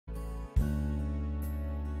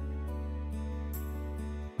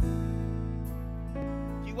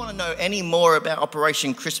want to know any more about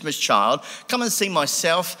Operation Christmas Child, come and see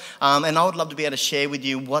myself, and I would love to be able to share with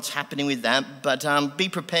you what's happening with that. But be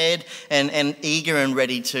prepared and eager and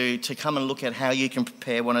ready to come and look at how you can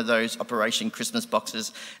prepare one of those Operation Christmas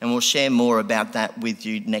boxes, and we'll share more about that with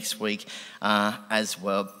you next week as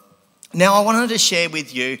well. Now, I wanted to share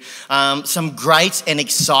with you some great and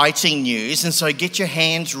exciting news, and so get your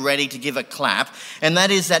hands ready to give a clap. And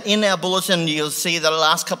that is that in our bulletin, you'll see that the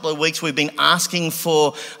last couple of weeks we've been asking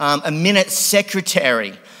for a minute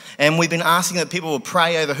secretary. And we've been asking that people will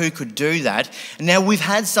pray over who could do that. And now we've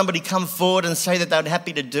had somebody come forward and say that they're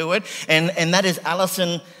happy to do it, and that is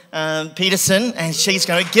Alison Peterson, and she's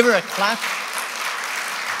going to give her a clap.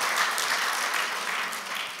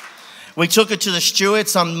 We took it to the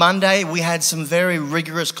stewards on Monday. We had some very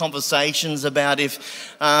rigorous conversations about we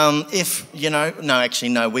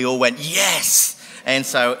all went, yes. And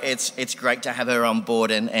so it's great to have her on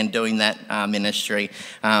board and doing that ministry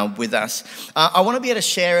with us. I want to be able to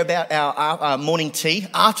share about our morning tea.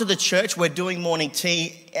 After the church, we're doing morning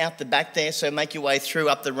tea out the back there, so make your way through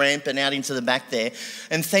up the ramp and out into the back there.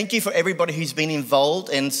 And thank you for everybody who's been involved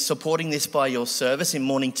and supporting this by your service in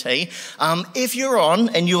morning tea. If you're on,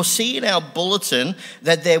 and you'll see in our bulletin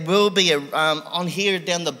that there will be on here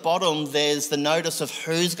down the bottom, there's the notice of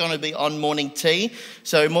who's going to be on morning tea.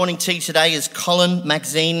 So morning tea today is Colin,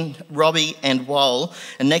 Maxine, Robbie and Wal,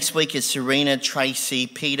 and next week is Serena, Tracy,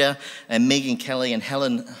 Peter and Megan Kelly and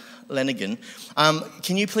Helen Lenigan.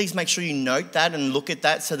 Can you please make sure you note that and look at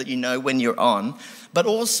that so that you know when you're on? But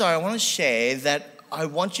also I want to share that I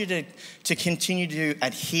want you to continue to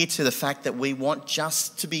adhere to the fact that we want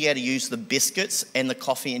just to be able to use the biscuits and the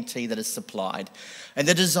coffee and tea that is supplied. And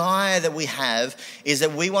the desire that we have is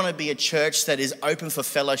that we want to be a church that is open for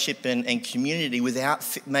fellowship and community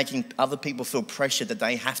without making other people feel pressured that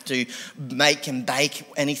they have to make and bake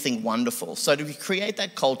anything wonderful. So to create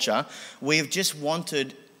that culture, we've just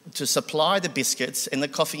wanted to supply the biscuits and the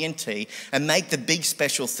coffee and tea and make the big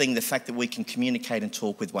special thing the fact that we can communicate and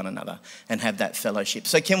talk with one another and have that fellowship.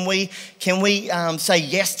 So can we say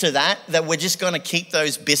yes to that we're just going to keep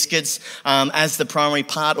those biscuits as the primary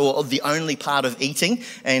part or the only part of eating?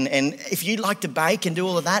 And if you'd like to bake and do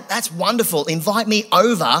all of that, that's wonderful. Invite me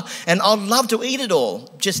over and I'd love to eat it all,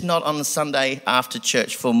 just not on the Sunday after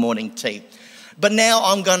church for morning tea. But now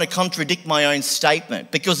I'm going to contradict my own statement,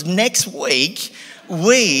 because next week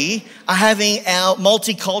we are having our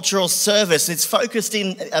multicultural service. It's focused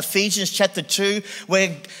in Ephesians chapter 2,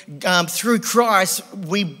 where through Christ,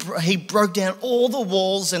 he broke down all the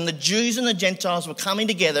walls, and the Jews and the Gentiles were coming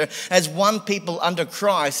together as one people under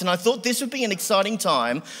Christ. And I thought this would be an exciting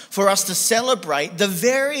time for us to celebrate the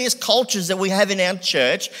various cultures that we have in our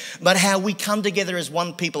church, but how we come together as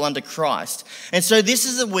one people under Christ. And so this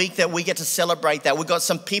is a week that we get to celebrate that. We've got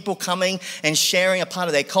some people coming and sharing a part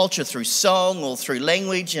of their culture through song or through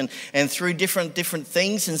language and through different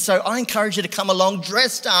things. And so I encourage you to come along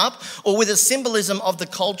dressed up or with a symbolism of the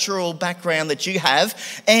cultural background that you have.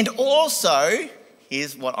 And also,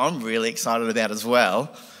 here's what I'm really excited about as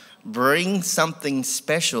well: bring something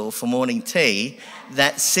special for morning tea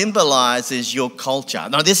that symbolises your culture.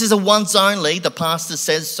 Now, this is a once only, the pastor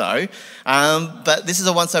says so, but this is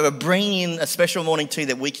a once over. Bring in a special morning tea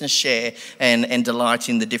that we can share and delight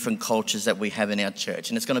in the different cultures that we have in our church.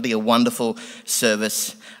 And it's going to be a wonderful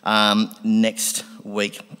service next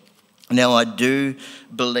week. Now, I do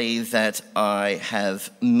believe that I have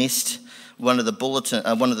missed one of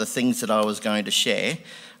the things that I was going to share.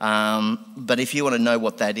 But if you want to know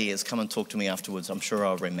what that is, come and talk to me afterwards. I'm sure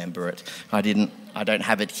I'll remember it. I don't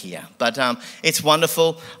have it here. But it's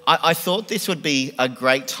wonderful. I thought this would be a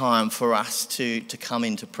great time for us to come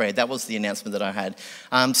into prayer. That was the announcement that I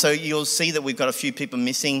had. So you'll see that we've got a few people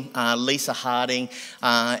missing. Lisa Harding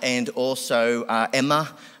and also Emma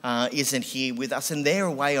isn't here with us. And they're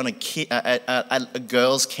away on a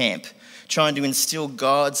girls' camp, trying to instill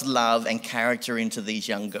God's love and character into these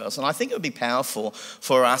young girls. And I think it would be powerful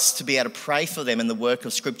for us to be able to pray for them in the work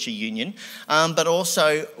of Scripture Union. But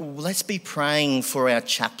also, let's be praying for our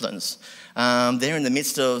chaplains. They're in the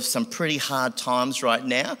midst of some pretty hard times right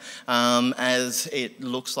now, as it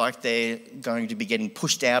looks like they're going to be getting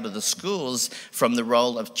pushed out of the schools from the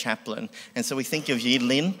role of chaplain. And so we think of you,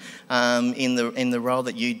 Lynn, in the role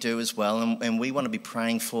that you do as well. And we want to be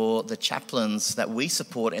praying for the chaplains that we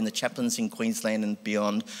support and the chaplains in Queensland and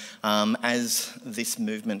beyond as this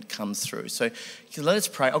movement comes through. So let us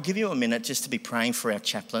pray. I'll give you a minute just to be praying for our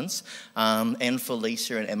chaplains and for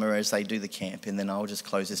Lisa and Emma as they do the camp. And then I'll just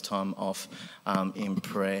close this time off in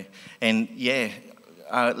prayer. And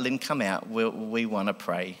Lynn, come out. We want to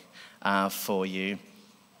pray for you.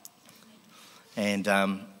 And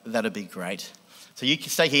that'll be great. So you can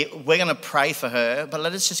stay here. We're going to pray for her, but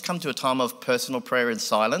let us just come to a time of personal prayer in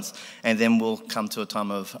silence, and then we'll come to a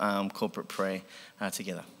time of corporate prayer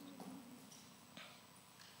together.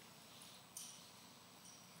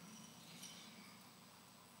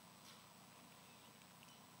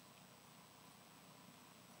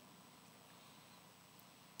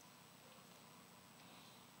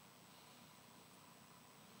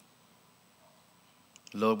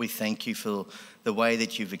 Lord, we thank you for the way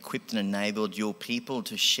that you've equipped and enabled your people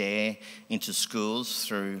to share into schools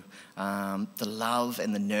through the love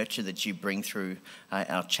and the nurture that you bring through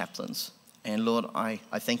our chaplains. And Lord, I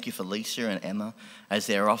thank you for Lisa and Emma as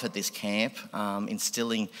they're off at this camp,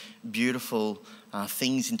 instilling beautiful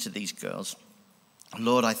things into these girls.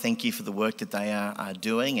 Lord, I thank you for the work that they are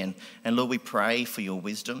doing. And Lord, we pray for your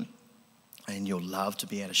wisdom and your love to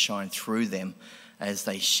be able to shine through them as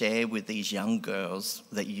they share with these young girls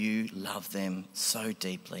that you love them so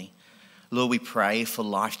deeply. Lord, we pray for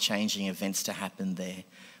life-changing events to happen there,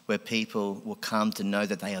 where people will come to know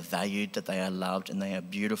that they are valued, that they are loved, and they are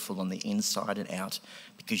beautiful on the inside and out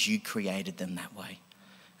because you created them that way.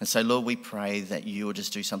 And so, Lord, we pray that you will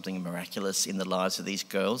just do something miraculous in the lives of these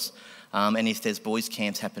girls. And if there's boys'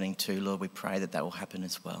 camps happening too, Lord, we pray that that will happen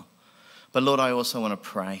as well. But Lord, I also want to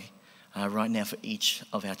pray right now for each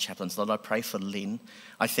of our chaplains. Lord, I pray for Lynn.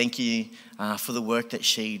 I thank you for the work that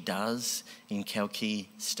she does in Kalki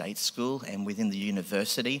State School and within the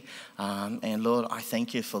university. And Lord, I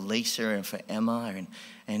thank you for Lisa and for Emma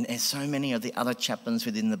and so many of the other chaplains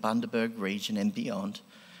within the Bundaberg region and beyond.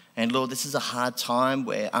 And Lord, this is a hard time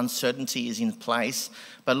where uncertainty is in place.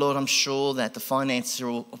 But Lord, I'm sure that the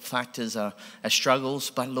financial factors are struggles.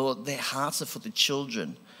 But Lord, their hearts are for the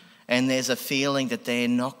children. And there's a feeling that they're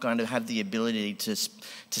not going to have the ability to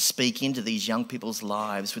speak into these young people's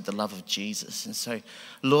lives with the love of Jesus. And so,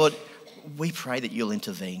 Lord, we pray that you'll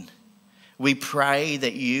intervene. We pray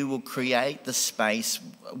that you will create the space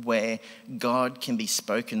where God can be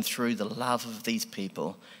spoken through the love of these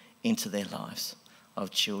people into their lives of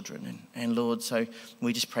children. And Lord, so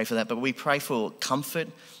we just pray for that. But we pray for comfort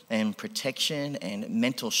and protection and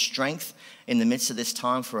mental strength in the midst of this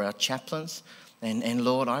time for our chaplains. And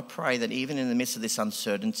Lord, I pray that even in the midst of this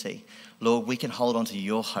uncertainty, Lord, we can hold on to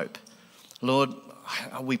your hope. Lord,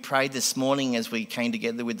 we prayed this morning as we came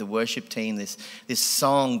together with the worship team, this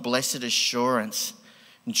song, Blessed Assurance,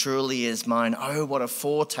 and truly is mine. Oh, what a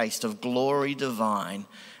foretaste of glory divine.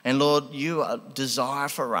 And Lord, you desire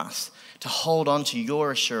for us to hold on to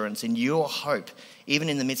your assurance and your hope, even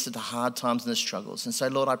in the midst of the hard times and the struggles. And so,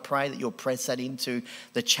 Lord, I pray that you'll press that into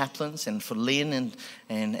the chaplains and for Lynn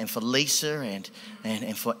and for Lisa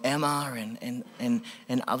and for Emma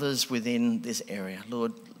and others within this area.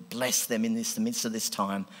 Lord, bless them in the midst of this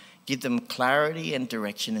time. Give them clarity and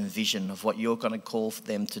direction and vision of what you're going to call for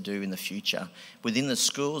them to do in the future within the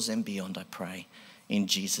schools and beyond, I pray. In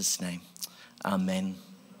Jesus' name, amen.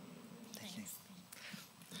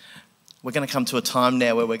 We're going to come to a time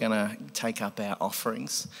now where we're going to take up our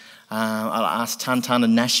offerings. I'll ask Tantan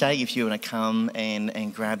and Nashe if you want to come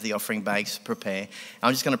and grab the offering bags, prepare.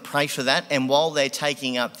 I'm just going to pray for that. And while they're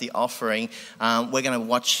taking up the offering, we're going to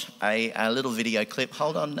watch a little video clip.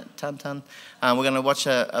 Hold on, Tantan. We're going to watch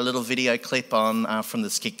a little video clip on from the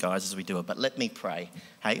Skit Guys as we do it. But let me pray.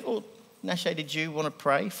 Hey, Nashe, did you want to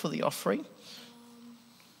pray for the offering?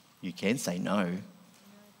 You can say no.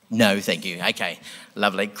 No, thank you. Okay,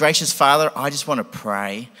 lovely. Gracious Father, I just want to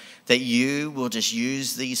pray that you will just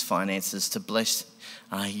use these finances to bless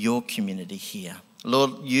your community here.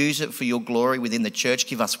 Lord, use it for your glory within the church.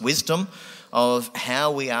 Give us wisdom of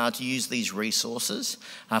how we are to use these resources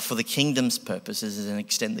for the kingdom's purposes and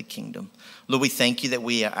extend the kingdom. Lord, we thank you that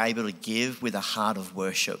we are able to give with a heart of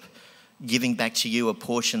worship, giving back to you a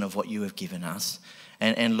portion of what you have given us.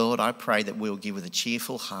 And Lord, I pray that we'll give with a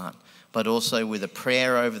cheerful heart, but also with a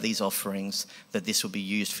prayer over these offerings, that this will be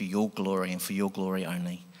used for your glory and for your glory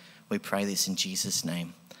only. We pray this in Jesus'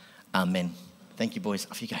 name. Amen. Thank you, boys.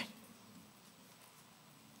 Off you go.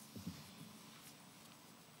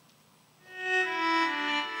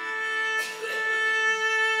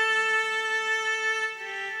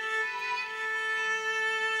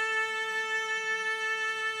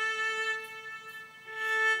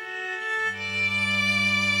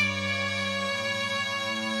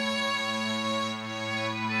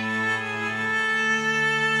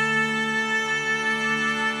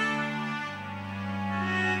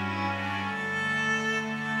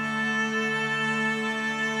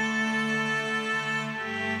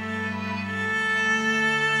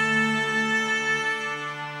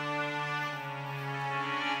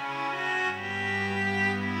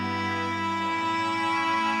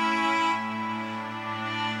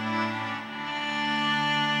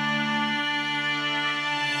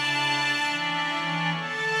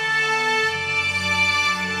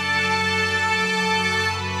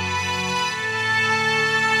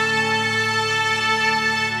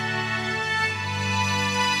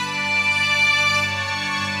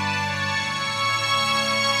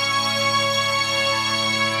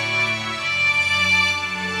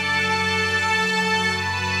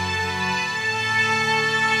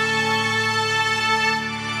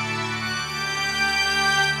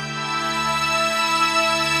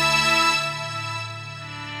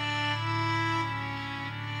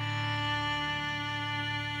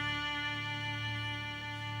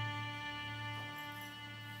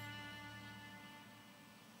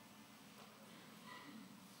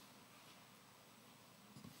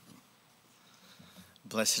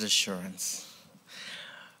 Blessed assurance.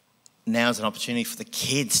 Now is an opportunity for the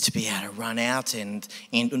kids to be able to run out and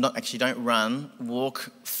not actually don't run,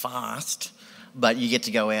 walk fast, but you get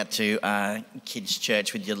to go out to kids'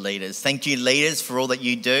 church with your leaders. Thank you, leaders, for all that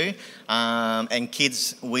you do. And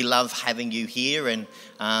kids, we love having you here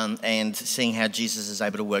and seeing how Jesus is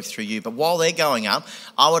able to work through you. But while they're going up,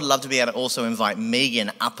 I would love to be able to also invite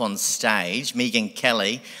Megan up on stage, Megan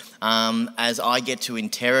Kelly, as I get to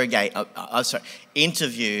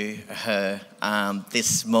interview her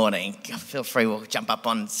this morning. Feel free, we'll jump up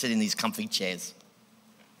on, sit in these comfy chairs.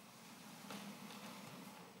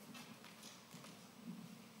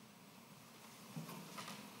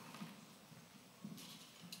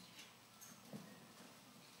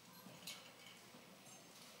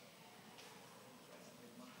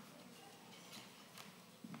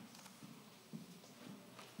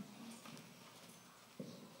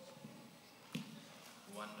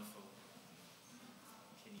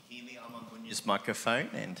 I'm on Bunya's microphone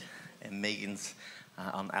and Megan's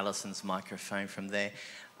on Alison's microphone from there.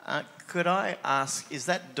 Could I ask, is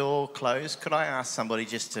that door closed? Could I ask somebody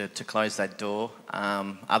just to close that door?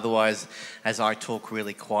 Otherwise, as I talk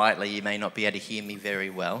really quietly, you may not be able to hear me very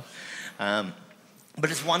well. But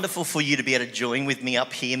it's wonderful for you to be able to join with me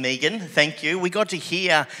up here, Megan. Thank you. We got to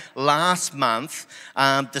hear last month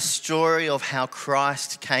the story of how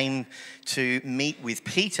Christ came to meet with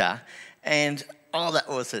Peter, and that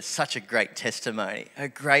was such a great testimony, a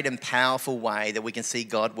great and powerful way that we can see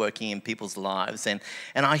God working in people's lives. And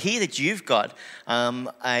I hear that you've got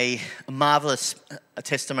a marvellous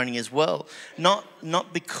testimony as well,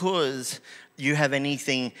 not because you have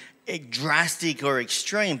anything drastic or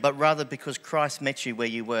extreme, but rather because Christ met you where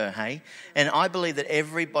you were, hey? And I believe that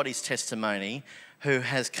everybody's testimony who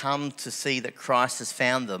has come to see that Christ has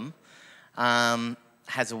found them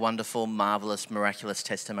has a wonderful, marvellous, miraculous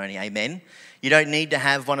testimony, amen? You don't need to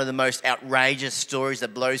have one of the most outrageous stories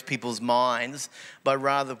that blows people's minds, but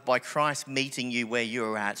rather by Christ meeting you where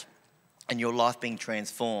you're at and your life being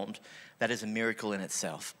transformed, that is a miracle in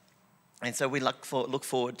itself. And so we look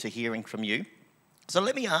forward to hearing from you. So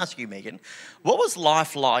let me ask you, Megan, what was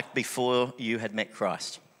life like before you had met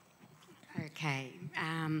Christ? Okay,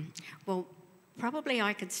 well, probably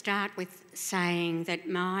I could start with saying that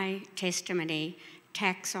my testimony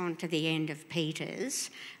tacks on to the end of Peter's,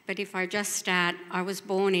 but if I just start, I was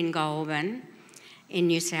born in Goulburn in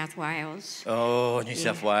New South Wales. Oh, New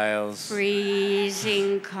South Wales.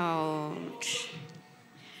 Freezing cold.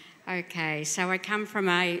 Okay, so I come from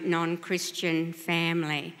a non-Christian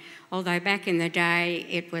family, although back in the day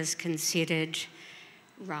it was considered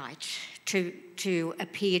right to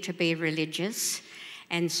appear to be religious,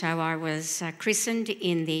 and so I was christened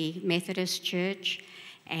in the Methodist Church,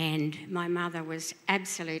 and my mother was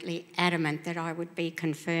absolutely adamant that I would be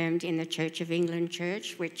confirmed in the Church of England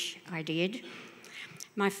Church, which I did.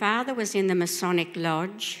 My father was in the Masonic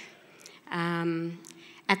Lodge.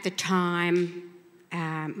 At the time,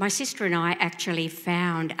 my sister and I actually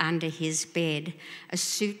found under his bed a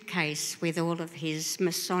suitcase with all of his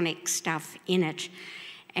Masonic stuff in it,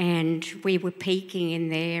 and we were peeking in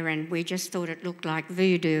there and we just thought it looked like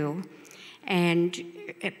voodoo.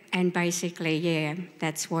 And basically, yeah,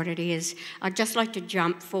 that's what it is. I'd just like to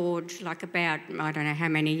jump forward like about, I don't know how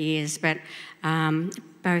many years, but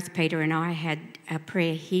both Peter and I had a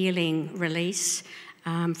prayer healing release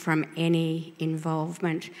from any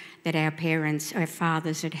involvement that our parents or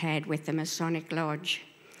fathers had had with the Masonic Lodge.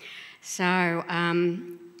 So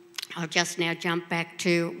I'll just now jump back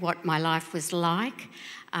to what my life was like.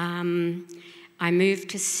 I moved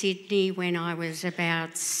to Sydney when I was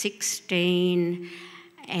about 16,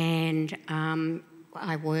 and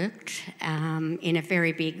I worked in a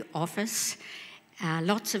very big office.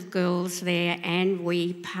 Lots of girls there, and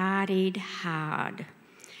we partied hard.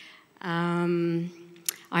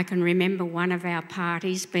 I can remember one of our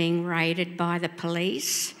parties being raided by the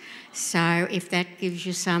police. So if that gives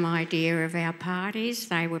you some idea of our parties,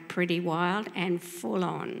 they were pretty wild and full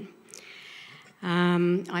on.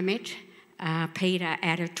 I met Peter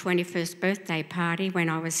at a 21st birthday party when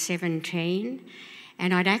I was 17,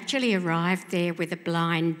 and I'd actually arrived there with a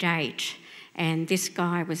blind date, and this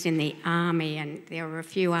guy was in the army, and there were a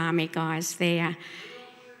few army guys there.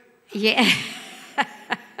 Yeah.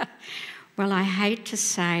 Well, I hate to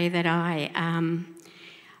say that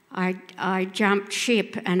I jumped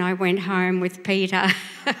ship and I went home with Peter,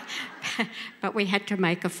 but we had to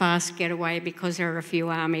make a fast getaway because there were a few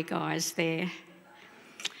army guys there.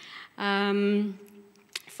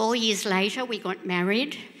 4 years later, we got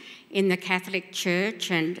married in the Catholic Church,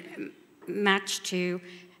 and much to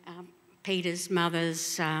Peter's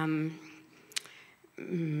mother's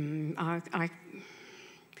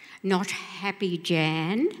not happy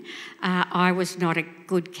Jan. I was not a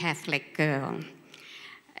good Catholic girl.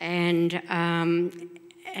 And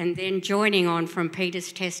then joining on from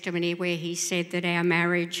Peter's testimony where he said that our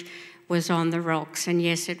marriage was on the rocks, and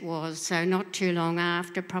yes, it was. So not too long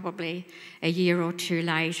after, probably a year or two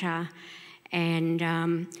later, and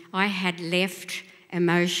I had left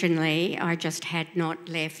emotionally, I just had not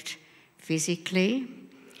left physically.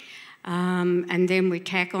 And then we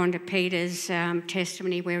tack on to Peter's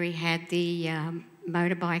testimony where he had the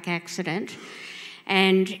motorbike accident,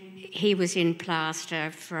 and he was in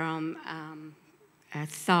plaster from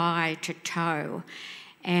thigh to toe.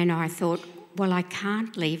 And I thought, well, I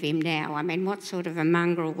can't leave him now. I mean, what sort of a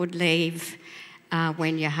mongrel would leave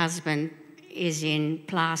when your husband is in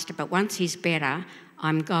plaster? But once he's better,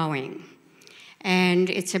 I'm going. And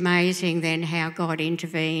it's amazing then how God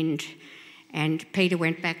intervened. And Peter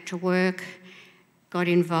went back to work, got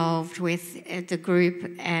involved with the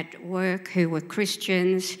group at work who were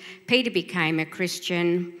Christians. Peter became a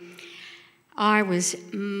Christian. I was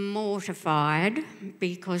mortified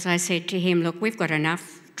because I said to him, look, we've got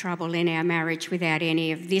enough trouble in our marriage without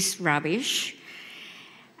any of this rubbish.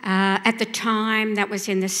 At the time, that was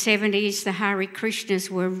in the 70s, the Hare Krishnas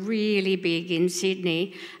were really big in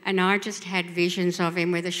Sydney, and I just had visions of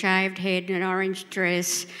him with a shaved head and an orange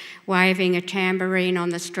dress, waving a tambourine on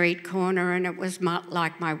the street corner, and it was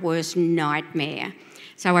like my worst nightmare.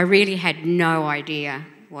 So I really had no idea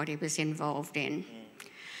what he was involved in.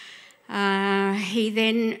 He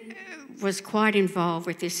then was quite involved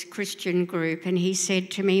with this Christian group, and he said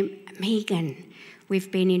to me, Megan,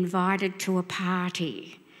 we've been invited to a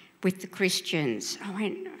party with the Christians. I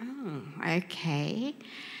went, oh, okay.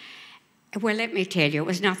 Well, let me tell you, it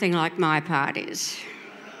was nothing like my parties.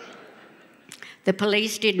 The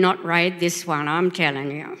police did not raid this one, I'm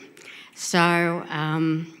telling you. So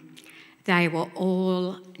they were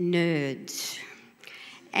all nerds.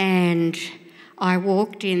 And I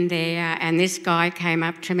walked in there and this guy came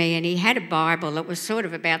up to me and he had a Bible that was sort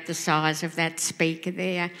of about the size of that speaker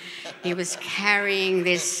there. He was carrying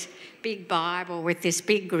this big Bible with this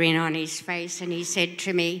big grin on his face and he said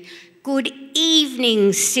to me, "Good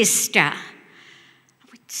evening, sister." I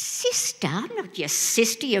went, "Sister? I'm not your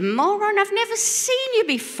sister, you moron. I've never seen you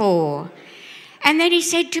before." And then he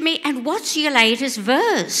said to me, "And what's your latest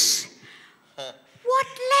verse?" "What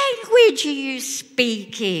language are you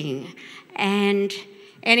speaking?" And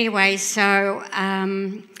anyway, so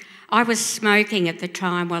I was smoking at the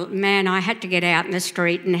time. Well, man, I had to get out in the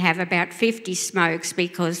street and have about 50 smokes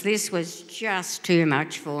because this was just too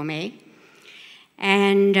much for me.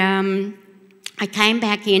 And I came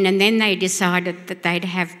back in and then they decided that they'd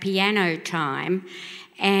have piano time.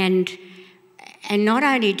 And not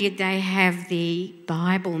only did they have the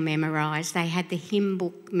Bible memorised, they had the hymn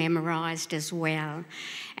book memorised as well.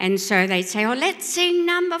 And so they'd say, "Oh, let's sing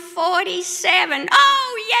number 47.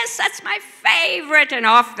 Oh, yes, that's my favourite." And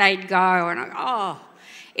off they'd go. And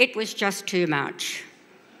it was just too much.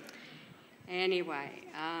 Anyway,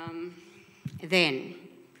 then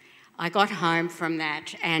I got home from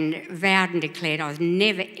that and vowed and declared I was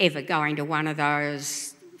never, ever going to one of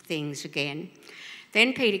those things again.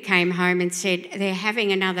 Then Peter came home and said, "They're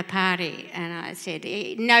having another party." And I said,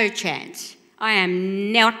 "No chance. I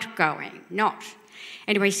am not going, not."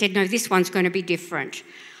 Anyway, he said, "No, this one's going to be different."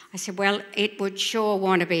 I said, "Well, it would sure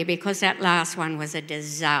want to be because that last one was a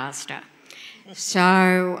disaster."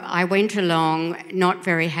 So I went along, not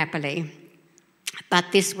very happily. But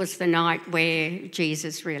this was the night where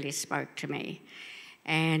Jesus really spoke to me.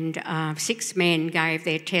 And 6 men gave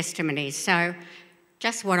their testimonies. So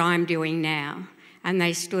just what I'm doing now. And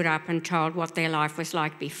they stood up and told what their life was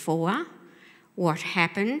like before, what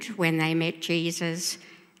happened when they met Jesus,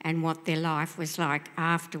 and what their life was like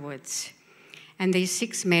afterwards. And these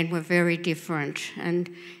 6 men were very different,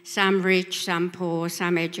 and some rich, some poor,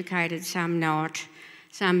 some educated, some not,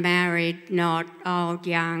 some married, not, old,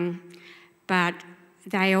 young, but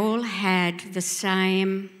they all had the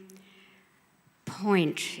same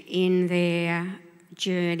point in their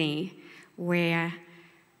journey where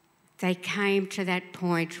they came to that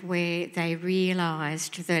point where they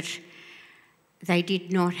realised that they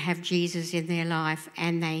did not have Jesus in their life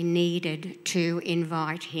and they needed to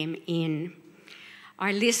invite him in.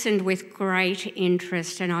 I listened with great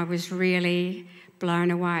interest and I was really blown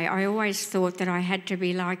away. I always thought that I had to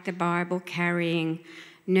be like the Bible-carrying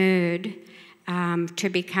nerd to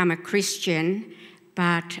become a Christian,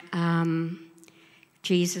 but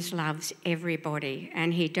Jesus loves everybody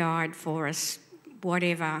and he died for us,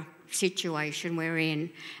 whatever situation we're in.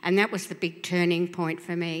 And that was the big turning point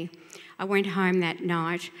for me. I went home that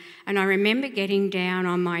night, and I remember getting down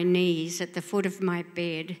on my knees at the foot of my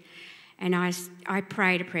bed, and I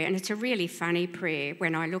prayed a prayer, and it's a really funny prayer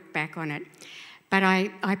when I look back on it. But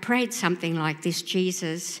I prayed something like this: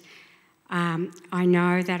 Jesus, I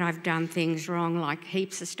know that I've done things wrong, like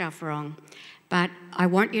heaps of stuff wrong, but I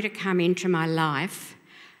want you to come into my life.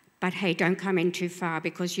 But hey, don't come in too far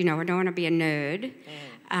because, I don't want to be a nerd.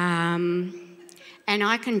 And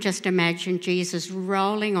I can just imagine Jesus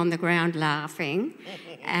rolling on the ground laughing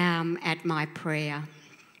at my prayer.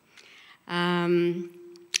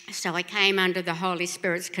 So I came under the Holy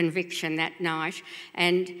Spirit's conviction that night,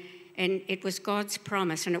 and it was God's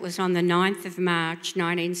promise, and it was on the 9th of March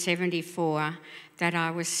 1974 that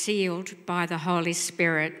I was sealed by the Holy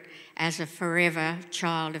Spirit as a forever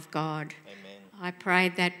child of God. Amen. I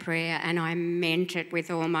prayed that prayer and I meant it with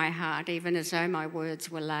all my heart, even as though my words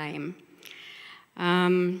were lame.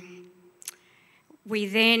 We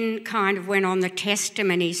then kind of went on the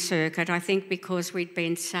testimony circuit, I think because we'd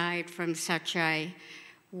been saved from such a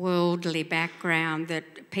worldly background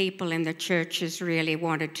that people in the churches really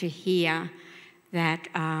wanted to hear that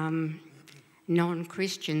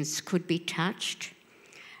non-Christians could be touched.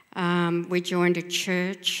 We joined a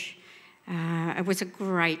church. It was a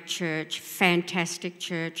great church, fantastic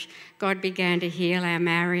church. God began to heal our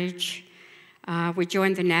marriage. We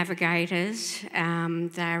joined the Navigators.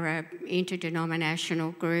 They're an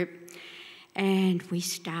interdenominational group. And we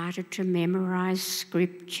started to memorise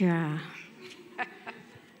scripture.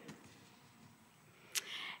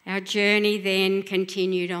 Our journey then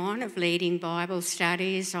continued on of leading Bible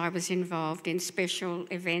studies. I was involved in special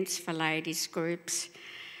events for ladies' groups.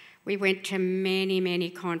 We went to many, many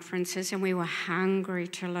conferences and we were hungry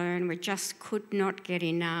to learn. We just could not get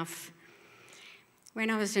enough. When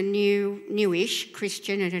I was a newish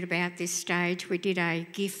Christian and at about this stage, we did a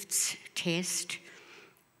gifts test.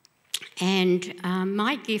 And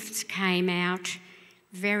my gifts came out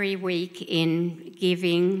very weak in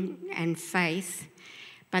giving and faith,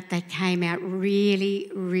 but they came out really,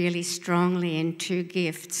 really strongly in two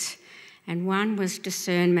gifts. And one was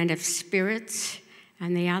discernment of spirits,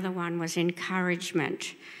 and the other one was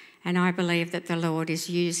encouragement. And I believe that the Lord is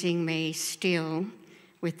using me still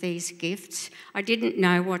with these gifts. I didn't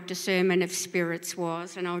know what discernment of spirits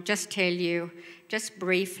was, and I'll just tell you, just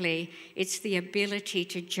briefly, it's the ability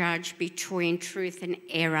to judge between truth and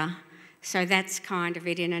error. So that's kind of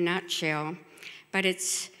it in a nutshell. But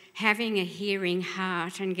it's having a hearing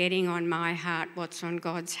heart and getting on my heart what's on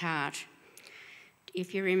God's heart.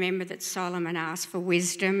 If you remember that Solomon asked for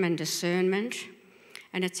wisdom and discernment,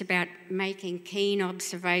 and it's about making keen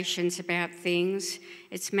observations about things.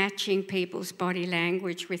 It's matching people's body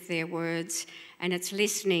language with their words, and it's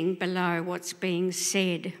listening below what's being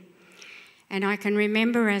said. And I can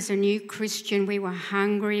remember as a new Christian, we were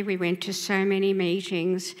hungry, we went to so many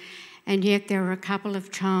meetings, and yet there were a couple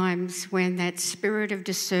of times when that spirit of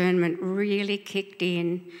discernment really kicked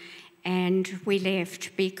in, and we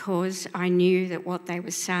left because I knew that what they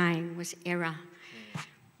were saying was error.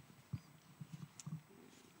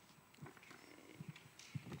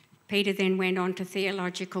 Peter then went on to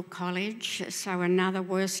theological college, so another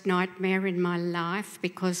worst nightmare in my life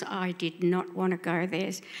because I did not want to go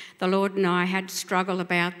there. The Lord and I had struggled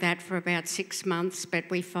about that for about 6 months, but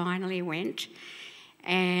we finally went,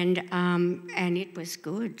 and it was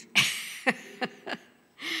good.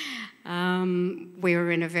 We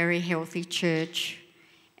were in a very healthy church,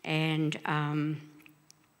 and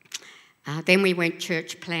then we went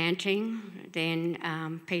church planting.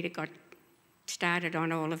 Then Peter got started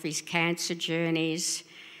on all of his cancer journeys.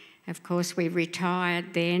 Of course, we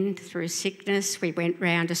retired then through sickness. We went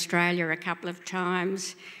round Australia a couple of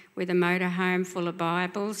times with a motorhome full of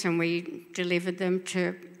Bibles, and we delivered them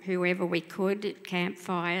to whoever we could at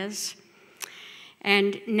campfires.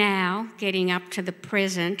 And now, getting up to the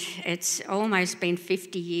present, it's almost been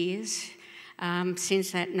 50 years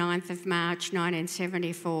since that 9th of March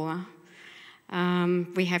 1974.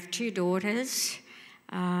 We have 2 daughters.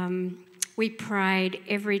 We prayed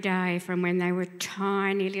every day from when they were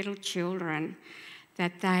tiny little children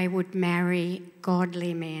that they would marry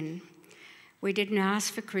godly men. We didn't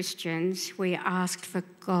ask for Christians, we asked for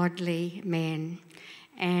godly men.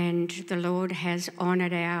 And the Lord has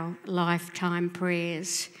honoured our lifetime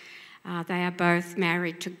prayers. They are both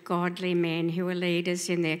married to godly men who are leaders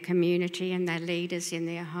in their community and they're leaders in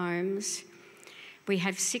their homes. We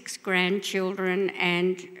have 6 grandchildren,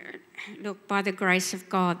 and look, by the grace of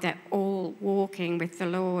God, they're all walking with the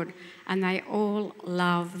Lord and they all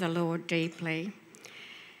love the Lord deeply.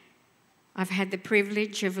 I've had the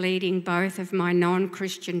privilege of leading both of my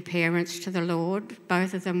non-Christian parents to the Lord.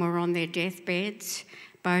 Both of them were on their deathbeds,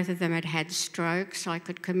 Both of them had had strokes. I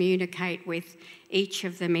could communicate with each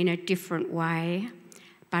of them in a different way,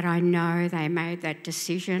 but I know they made that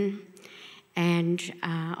decision. And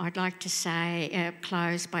I'd like to say,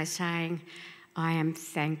 close by saying, I am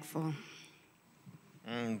thankful.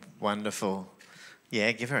 Wonderful.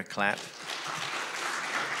 Yeah, give her a clap.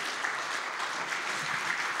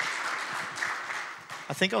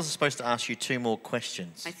 I think I was supposed to ask you 2 more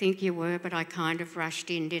questions. I think you were, but I kind of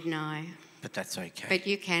rushed in, didn't I? But that's okay. But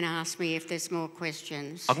you can ask me if there's more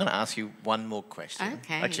questions. I'm going to ask you 1 more question.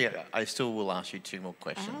 Okay. Actually, I still will ask you 2 more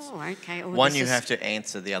questions. Oh, okay. One you have to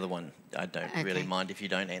answer, the other one I don't really mind if you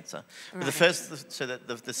don't answer. But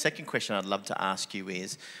the second question I'd love to ask you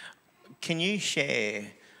is, can you share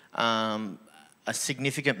a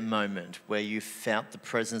significant moment where you felt the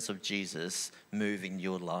presence of Jesus move in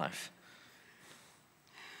your life?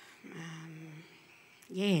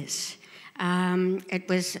 Yes. It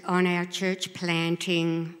was on our church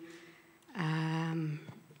planting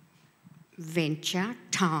venture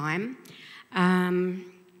time.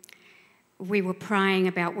 We were praying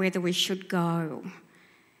about whether we should go.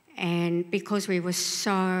 And because we were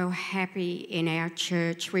so happy in our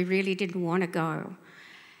church, we really didn't want to go.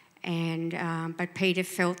 And but Peter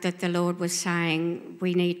felt that the Lord was saying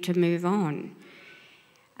we need to move on.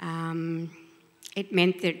 It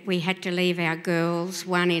meant that we had to leave our girls,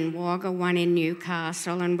 one in Wagga, one in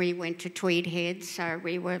Newcastle, and we went to Tweed Head, so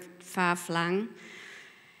we were far flung.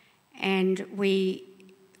 And we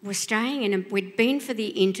were staying we'd been for the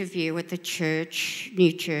interview at the church,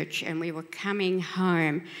 new church, and we were coming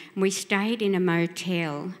home. And we stayed in a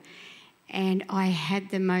motel, and I had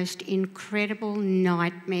the most incredible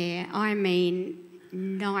nightmare. I mean,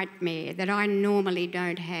 nightmare that I normally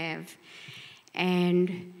don't have.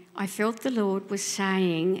 And I felt the Lord was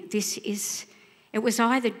saying, it was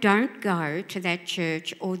either don't go to that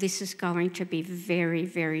church or this is going to be very,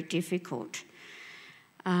 very difficult.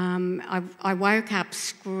 I woke up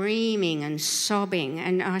screaming and sobbing,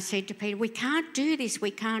 and I said to Peter, we can't do this,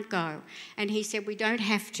 we can't go. And he said, we don't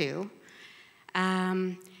have to.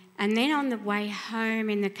 And then on the way home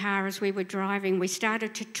in the car as we were driving, we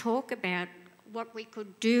started to talk about what we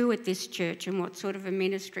could do at this church and what sort of a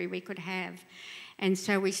ministry we could have. And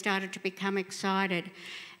so we started to become excited.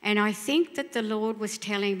 And I think that the Lord was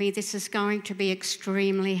telling me this is going to be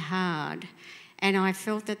extremely hard. And I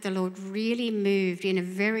felt that the Lord really moved in a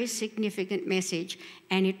very significant message,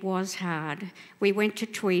 and it was hard. We went to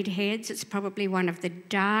Tweed Heads. It's probably one of the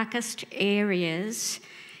darkest areas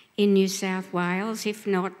in New South Wales, if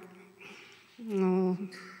not,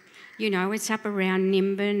 it's up around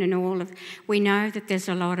Nimbin and all of... We know that there's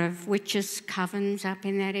a lot of witches' covens up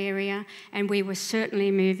in that area, and we were certainly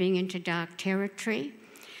moving into dark territory.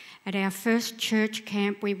 At our first church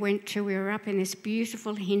camp we went to, we were up in this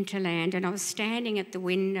beautiful hinterland, and I was standing at the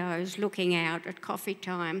windows looking out at coffee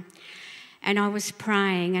time, and I was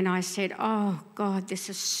praying, and I said, oh, God, this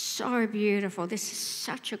is so beautiful. This is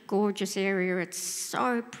such a gorgeous area. It's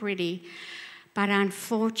so pretty. But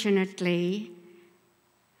unfortunately...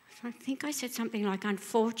 I think I said something like,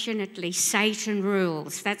 unfortunately, Satan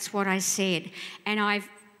rules. That's what I said. And I've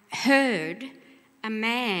heard a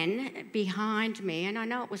man behind me, and I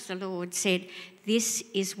know it was the Lord, said, this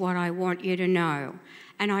is what I want you to know.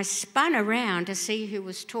 And I spun around to see who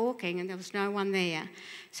was talking, and there was no one there.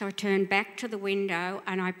 So I turned back to the window,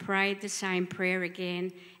 and I prayed the same prayer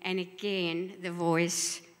again, and again the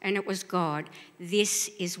voice, and it was God. This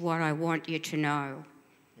is what I want you to know.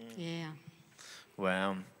 Yeah.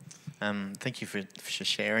 Wow. Thank you for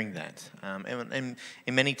sharing that. And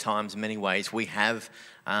in many times, in many ways, we have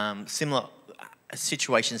similar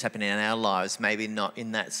situations happening in our lives, maybe not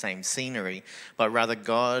in that same scenery, but rather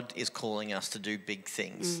God is calling us to do big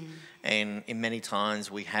things. And in many times,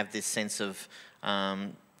 we have this sense of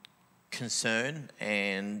concern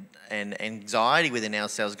and anxiety within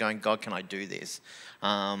ourselves going, God, can I do this?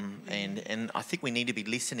 And I think we need to be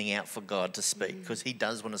listening out for God to speak, because he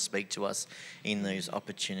does want to speak to us in those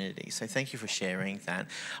opportunities. So thank you for sharing that.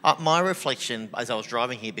 My reflection as I was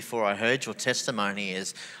driving here before I heard your testimony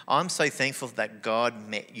is, I'm so thankful that God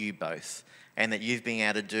met you both, and that you've been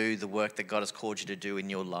able to do the work that God has called you to do in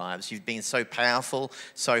your lives. You've been so powerful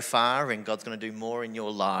so far, and God's going to do more in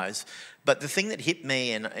your lives. But the thing that hit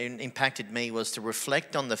me and impacted me was to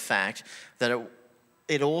reflect on the fact that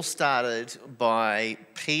it all started by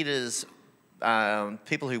Peter's,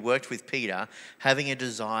 people who worked with Peter having a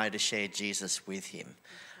desire to share Jesus with him.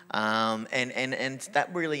 And that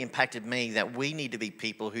really impacted me, that we need to be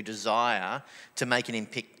people who desire to make an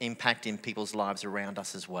impact in people's lives around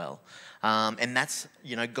us as well. And that's,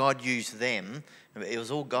 God used them. It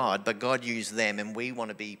was all God, but God used them, and we want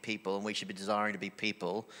to be people, and we should be desiring to be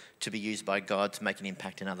people to be used by God to make an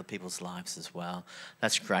impact in other people's lives as well.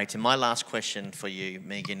 That's great. And my last question for you,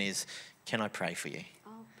 Megan, is can I pray for you?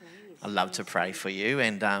 I love to pray for you,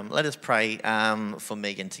 and let us pray for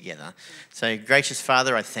Megan together. So, gracious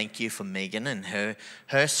Father, I thank you for Megan and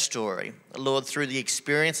her story. Lord, through the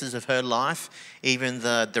experiences of her life, even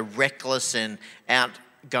the reckless and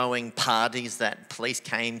outgoing parties that police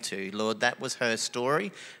came to, Lord, that was her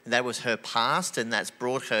story, that was her past, and that's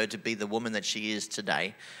brought her to be the woman that she is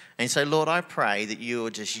today. And so, Lord, I pray that you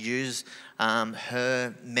will just use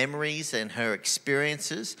her memories and her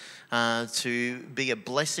experiences to be a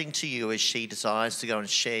blessing to you as she desires to go and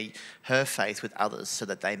share her faith with others so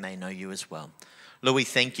that they may know you as well. Lord, we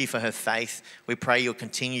thank you for her faith. We pray you'll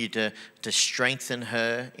continue to strengthen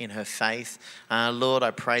her in her faith. Lord,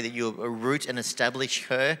 I pray that you'll root and establish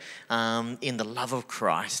her in the love of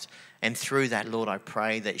Christ. And through that, Lord, I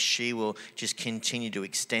pray that she will just continue to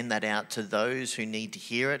extend that out to those who need to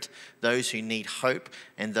hear it, those who need hope,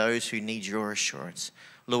 and those who need your assurance.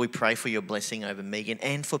 Lord, we pray for your blessing over Megan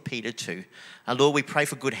and for Peter too. Lord, we pray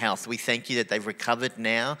for good health. We thank you that they've recovered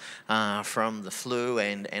now from the flu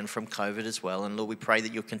and from COVID as well. And Lord, we pray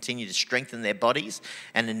that you'll continue to strengthen their bodies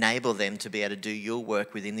and enable them to be able to do your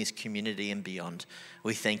work within this community and beyond.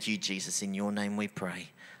 We thank you, Jesus. In your name we pray.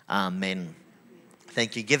 Amen.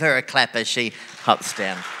 Thank you. Give her a clap as she hops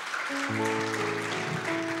down.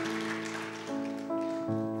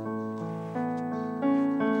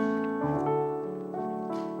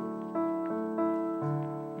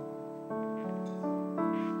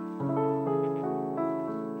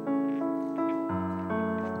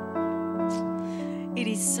 It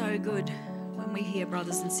is so good when we hear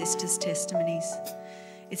brothers and sisters' testimonies.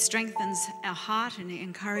 It strengthens our heart and it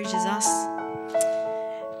encourages us.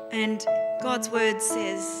 And God's word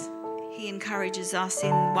says he encourages us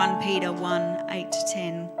in 1 Peter 1, 8 to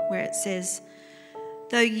 10, where it says,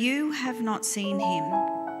 "Though you have not seen him,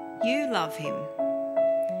 you love him.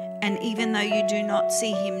 And even though you do not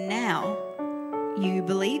see him now, you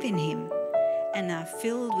believe in him and are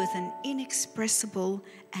filled with an inexpressible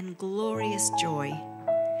and glorious joy.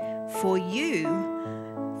 For you,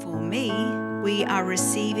 for me, we are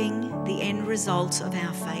receiving the end result of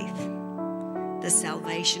our faith, the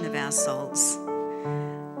salvation of our souls."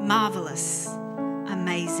 Marvelous,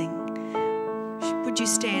 amazing. Would you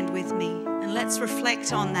stand with me and let's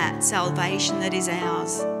reflect on that salvation that is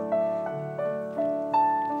ours.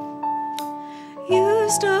 You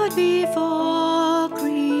stood before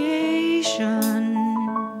creation,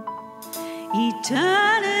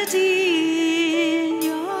 eternity in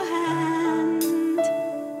your hand.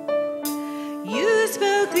 You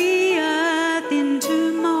spoke the earth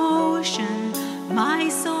into motion, my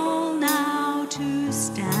soul now to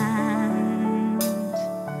stand.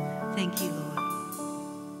 Thank you, Lord.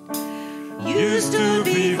 You stood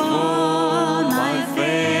before my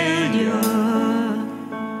failure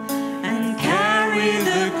and carried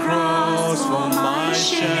the cross for my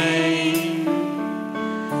shame.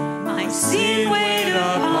 My sin weighed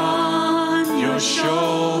upon your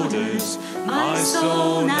shoulders, my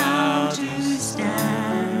soul now to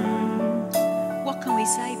stand. What can we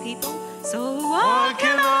say, people? So what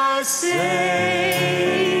can I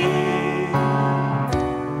say?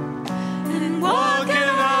 And what can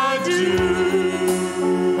I do?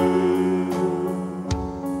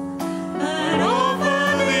 But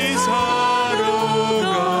offer this heart, oh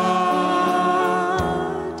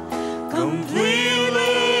God,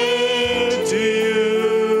 completely to you.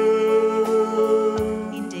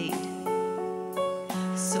 Indeed.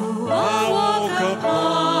 So I walk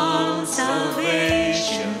upon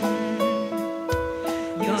salvation,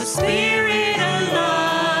 your spirit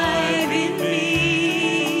alive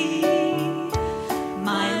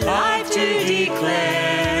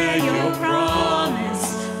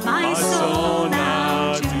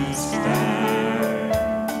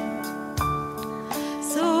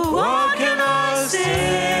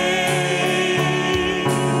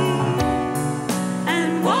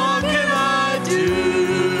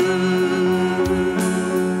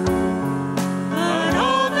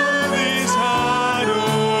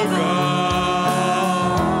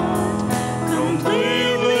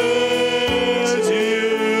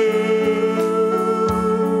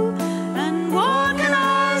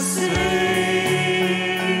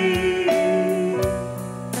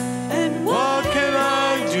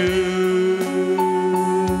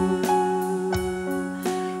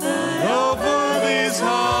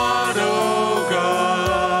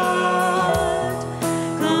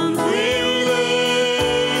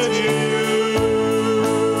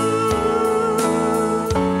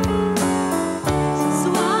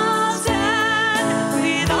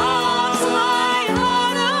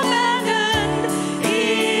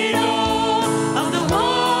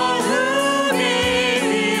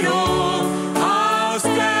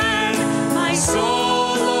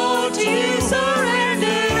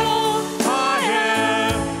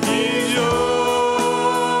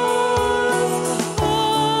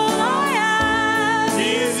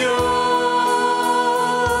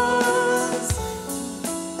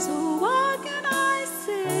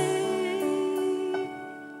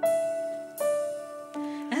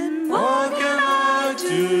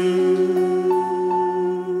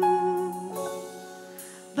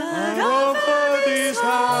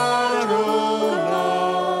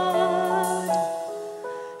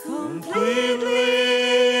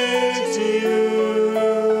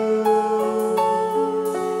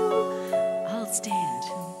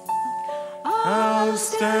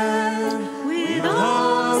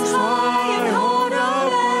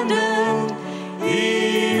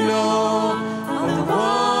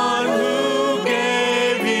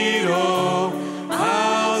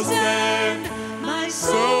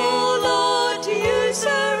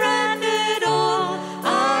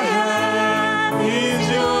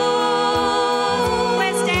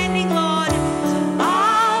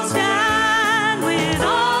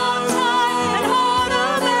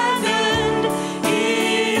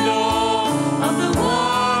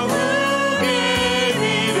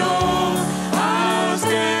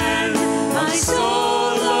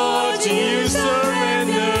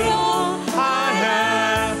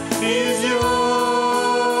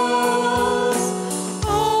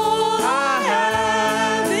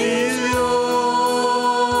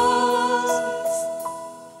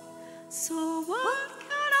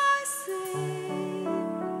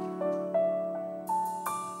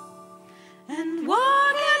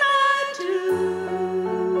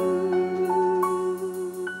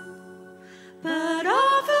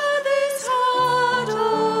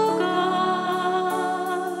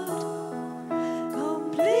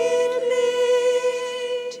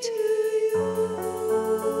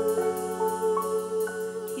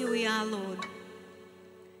our Lord,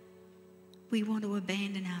 we want to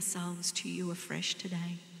abandon ourselves to you afresh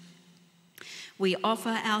today. We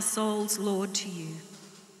offer our souls, Lord, to you.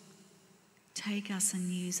 Take us and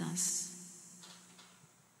use us.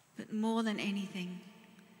 But more than anything,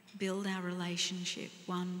 build our relationship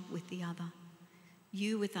one with the other.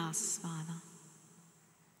 You with us, Father,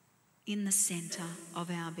 in the centre of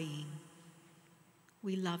our being.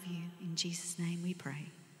 We love you. In Jesus' name we pray.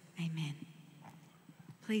 Amen.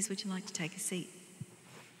 Please, would you like to take a seat?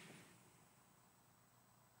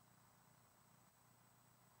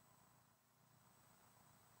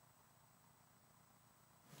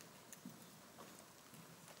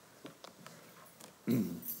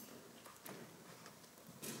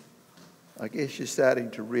 I guess you're starting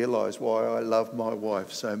to realise why I love my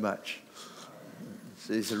wife so much.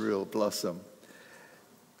 She's a real blossom.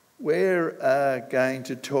 We're going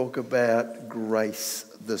to talk about grace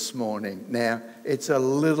this morning. Now, it's a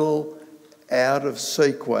little out of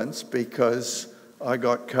sequence because I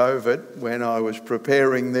got COVID when I was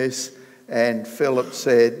preparing this, and Philip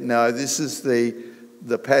said, no, this is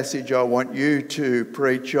the passage I want you to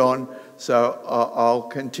preach on. So I'll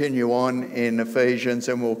continue on in Ephesians,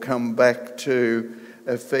 and we'll come back to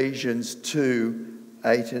Ephesians 2,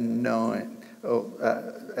 8 and 9.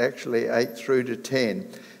 Actually 8 through to 10.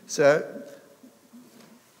 So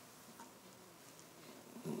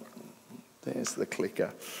there's the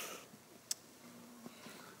clicker.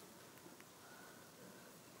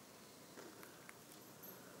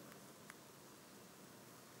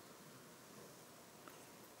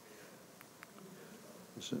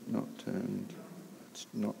 Is it not turned? It's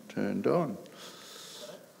not turned on.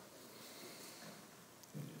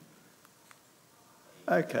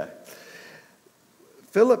 Okay.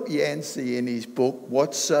 Philip Yancey, in his book,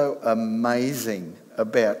 What's So Amazing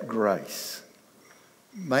About Grace,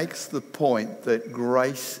 makes the point that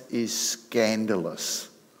grace is scandalous.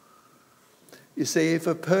 You see, if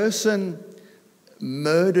a person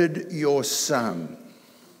murdered your son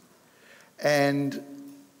and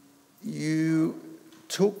you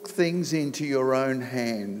took things into your own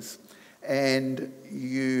hands and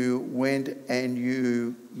you went and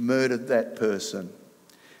you murdered that person,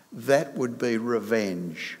 that would be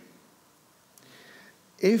revenge.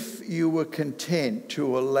 If you were content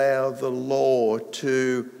to allow the law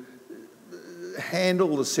to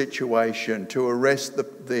handle the situation, to arrest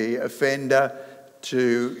the offender,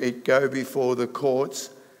 to it go before the courts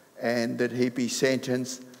and that he be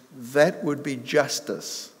sentenced, that would be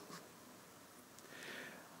justice.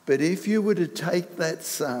 But if you were to take that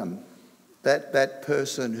son, that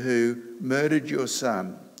person who murdered your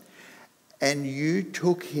son, and you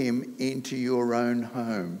took him into your own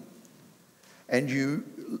home, and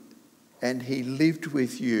he lived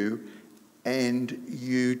with you, and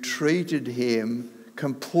you treated him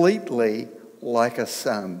completely like a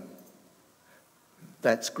son,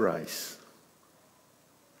 that's grace.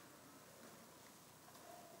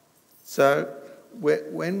 So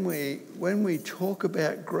when we talk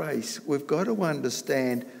about grace, we've got to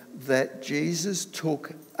understand that Jesus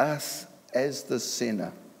took us as the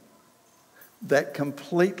sinner that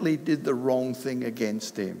completely did the wrong thing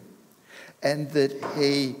against him, and that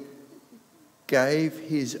he gave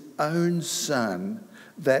his own son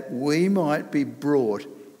that we might be brought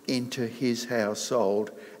into his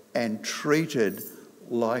household and treated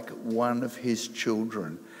like one of his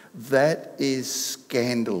children. That is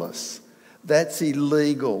scandalous. That's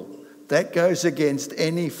illegal. That goes against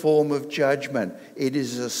any form of judgment. It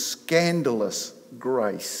is a scandalous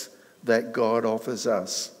grace that God offers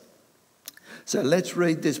us. So let's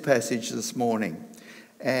read this passage this morning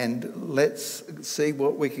and let's see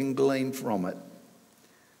what we can glean from it.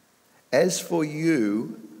 As for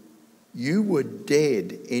you, you were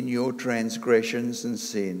dead in your transgressions and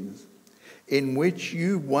sins, in which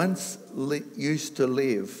you once used to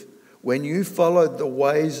live, when you followed the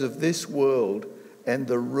ways of this world and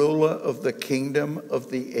the ruler of the kingdom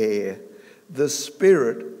of the air, the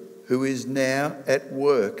Spirit who is now at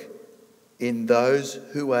work in those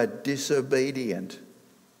who are disobedient.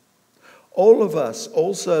 All of us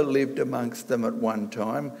also lived amongst them at one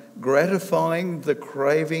time, gratifying the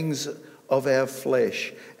cravings of our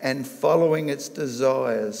flesh and following its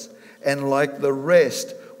desires. And like the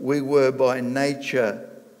rest, we were by nature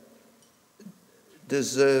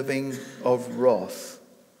deserving of wrath.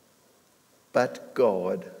 But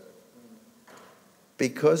God,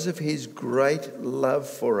 because of his great love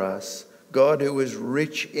for us, God, who is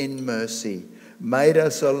rich in mercy, made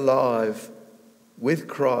us alive with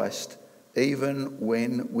Christ even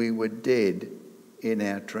when we were dead in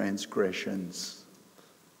our transgressions.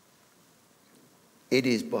 It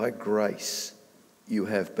is by grace you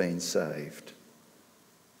have been saved.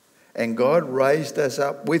 And God raised us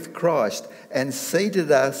up with Christ and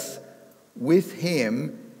seated us with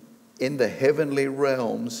him in the heavenly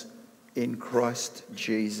realms in Christ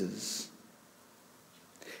Jesus,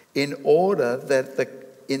 in order that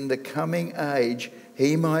in the coming age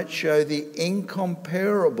he might show the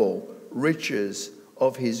incomparable riches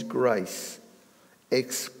of his grace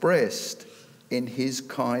expressed in his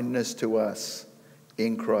kindness to us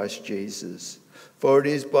in Christ Jesus. For it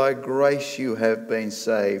is by grace you have been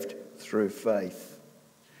saved through faith.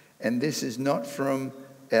 And this is not from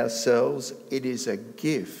ourselves, it is a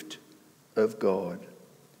gift of God,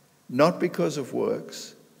 not because of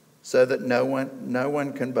works, so that no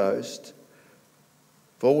one can boast.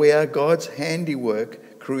 For we are God's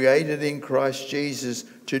handiwork, created in Christ Jesus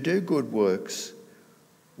to do good works,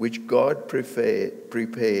 which God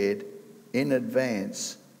prepared in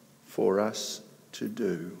advance for us to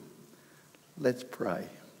do. Let's pray.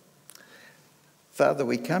 Father,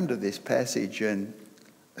 we come to this passage and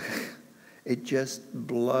it just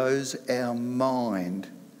blows our mind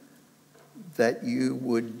that you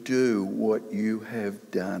would do what you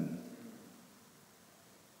have done.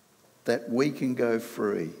 That we can go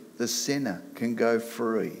free, the sinner can go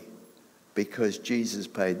free because Jesus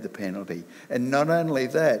paid the penalty. And not only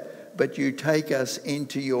that, but you take us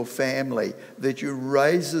into your family, that you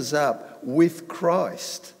raise us up with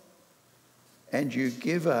Christ and you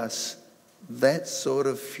give us that sort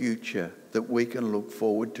of future that we can look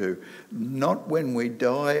forward to, not when we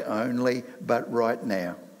die only, but right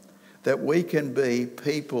now. That we can be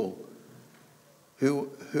people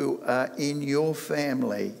who are in your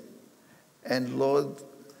family. And Lord,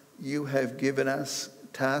 you have given us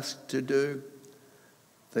tasks to do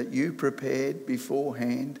that you prepared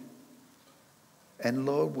beforehand. And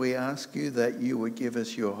Lord, we ask you that you would give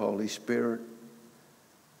us your Holy Spirit,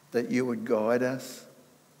 that you would guide us,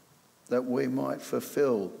 that we might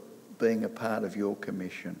fulfill being a part of your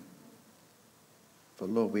commission. For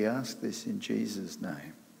Lord, we ask this in Jesus'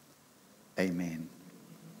 name. Amen.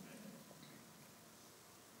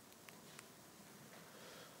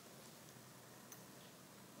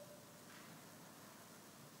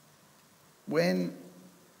 When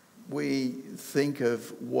we think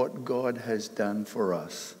of what God has done for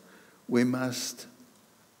us, we must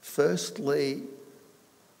firstly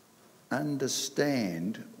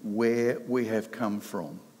understand where we have come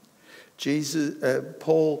from.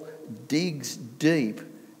 Paul digs deep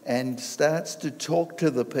and starts to talk to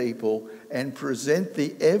the people and present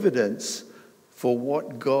the evidence for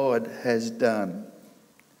what God has done.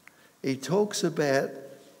 He talks about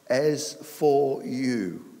as for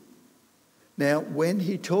you. Now, when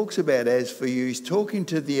he talks about as for you, he's talking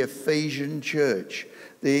to the Ephesian church.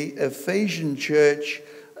 The Ephesian church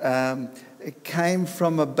came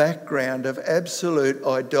from a background of absolute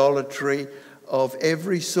idolatry, of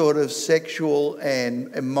every sort of sexual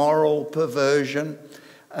and immoral perversion.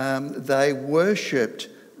 They worshipped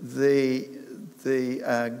the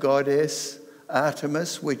goddess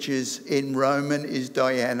Artemis, which is in Roman is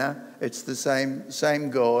Diana. It's the same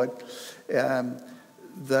god.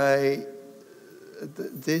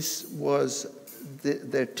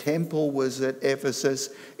 Their temple was at Ephesus.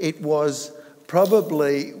 It was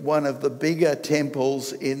probably one of the bigger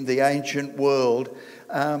temples in the ancient world.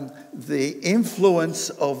 The influence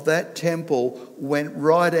of that temple went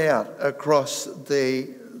right out across the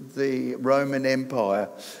Roman Empire.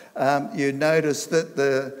 You notice that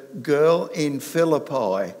the girl in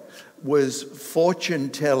Philippi was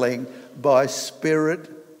fortune-telling by spirit,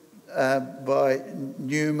 by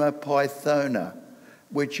Pneuma Pythona,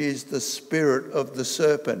 which is the spirit of the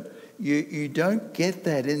serpent. You don't get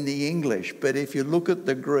that in the English, but if you look at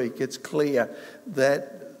the Greek, it's clear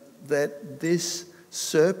that this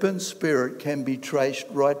serpent spirit can be traced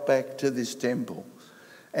right back to this temple.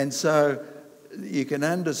 And so you can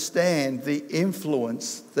understand the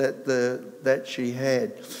influence that she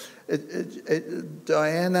had.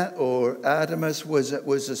 Diana or Artemis was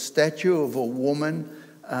a statue of a woman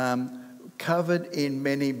covered in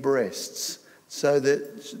many breasts. So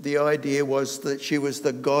that the idea was that she was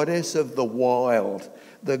the goddess of the wild,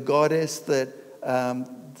 the goddess of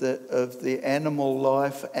the animal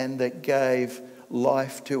life and that gave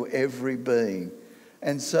life to every being.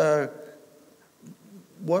 And so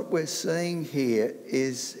what we're seeing here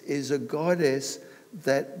is a goddess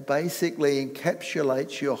that basically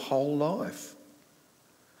encapsulates your whole life.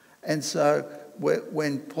 And so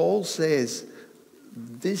when Paul says,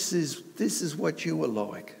 this is what you were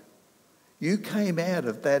like. You came out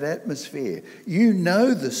of that atmosphere. You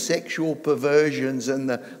know the sexual perversions and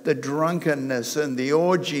the drunkenness and the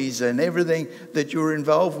orgies and everything that you're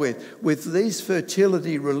involved with. With these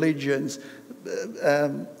fertility religions,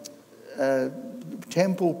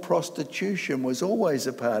 temple prostitution was always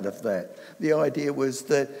a part of that. The idea was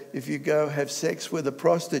that if you go have sex with a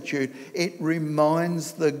prostitute, it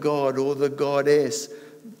reminds the god or the goddess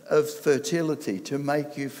of fertility, to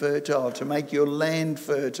make you fertile, to make your land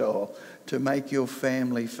fertile, to make your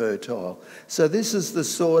family fertile. So this is the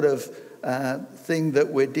sort of thing that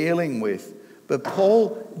we're dealing with. But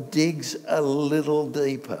Paul digs a little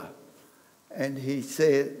deeper, and he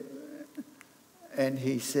says,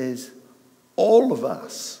 all of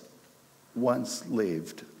us once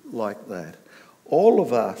lived like that. All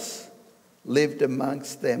of us lived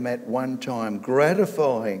amongst them at one time,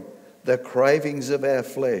 gratifying the cravings of our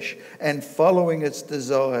flesh and following its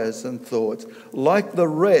desires and thoughts. Like the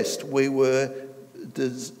rest, we were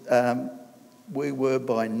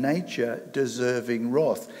by nature deserving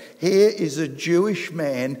wrath. Here is a Jewish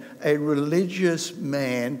man, a religious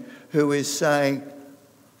man, who is saying,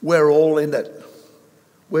 we're all in it.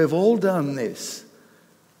 We've all done this.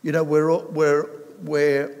 You know,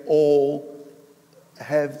 we're all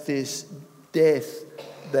have this death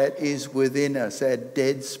that is within us, our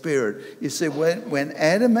dead spirit. You see, when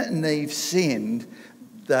Adam and Eve sinned,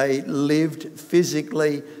 they lived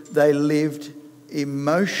physically, they lived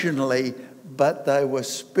emotionally, but they were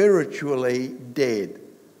spiritually dead.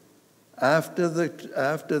 After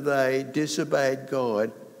they disobeyed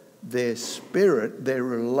God, their spirit, their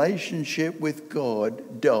relationship with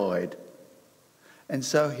God died. And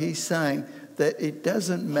so he's saying that it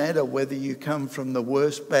doesn't matter whether you come from the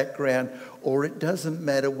worst background, or it doesn't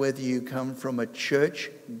matter whether you come from a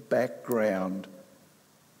church background.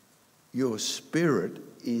 Your spirit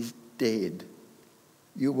is dead.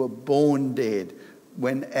 You were born dead.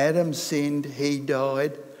 When Adam sinned, he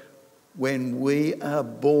died. When we are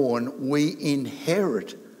born, we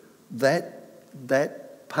inherit that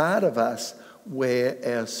part of us where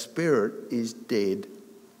our spirit is dead.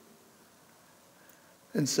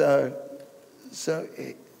 And so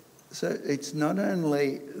it's not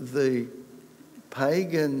only the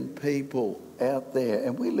pagan people out there,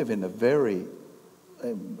 and we live in a very,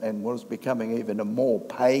 and what is becoming even a more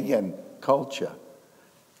pagan culture,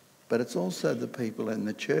 but it's also the people in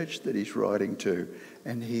the church that he's writing to.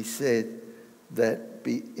 And he said that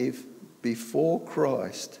if before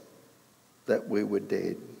Christ that we were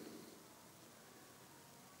dead.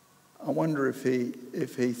 I wonder if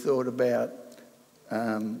he thought about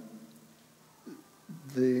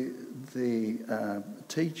the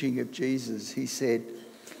teaching of Jesus. He said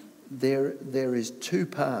there is two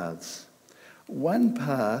paths. One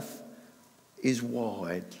path is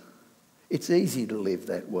wide. It's easy to live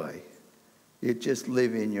that way. You just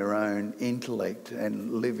live in your own intellect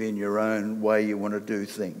and live in your own way you want to do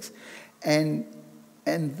things. And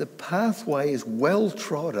the pathway is well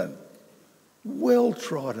trodden.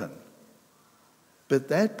 But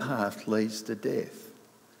that path leads to death.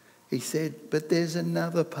 He said, but there's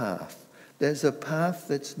another path. There's a path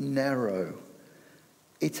that's narrow.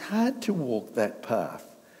 It's hard to walk that path.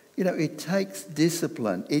 You know, it takes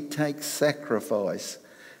discipline. It takes sacrifice.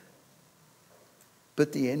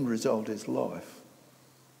 But the end result is life.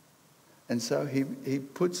 And so he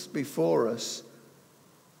puts before us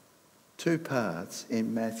two paths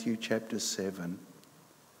in Matthew chapter 7,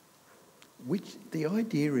 which the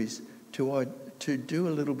idea is to do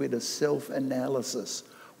a little bit of self-analysis.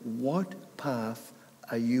 What path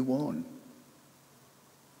are you on?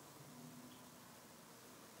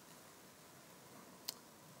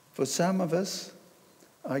 For some of us,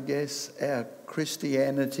 I guess our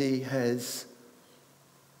Christianity has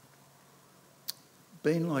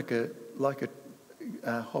been like a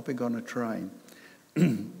hopping on a train.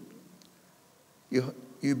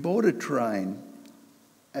 You board a train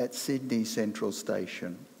at Sydney Central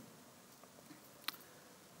Station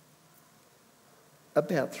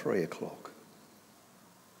about 3 o'clock.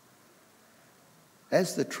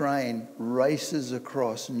 As the train races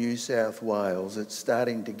across New South Wales, it's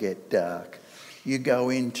starting to get dark. You go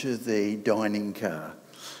into the dining car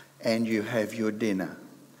and you have your dinner.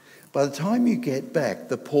 By the time you get back,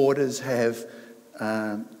 the porters have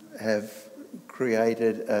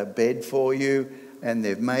created a bed for you, and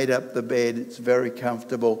they've made up the bed. It's very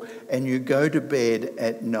comfortable, and you go to bed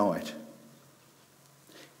at night.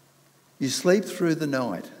 You sleep through the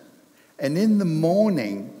night, and in the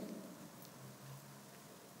morning,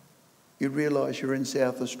 you realise you're in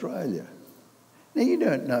South Australia. Now, you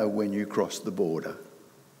don't know when you cross the border.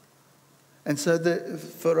 And so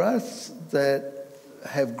for us that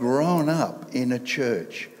have grown up in a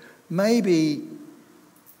church, maybe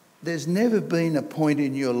there's never been a point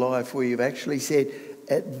in your life where you've actually said,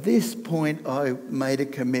 at this point I made a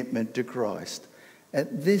commitment to Christ.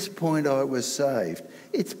 At this point I was saved.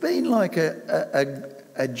 It's been like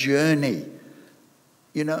a journey,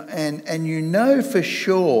 you know, and you know for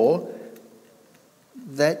sure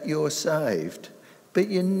that you're saved, but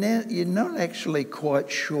you're not actually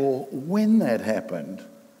quite sure when that happened.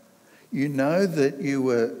 You know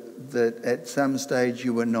that at some stage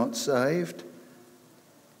you were not saved,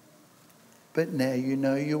 but now you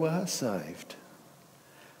know you are saved.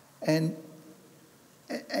 And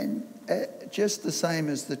just the same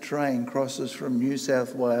as the train crosses from New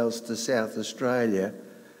South Wales to South Australia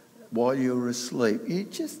while you're asleep, you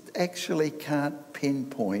just actually can't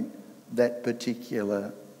pinpoint that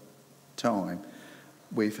particular time.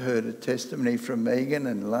 We've heard a testimony from Megan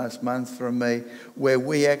and last month from me where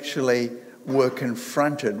we actually were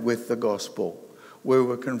confronted with the gospel. We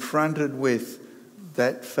were confronted with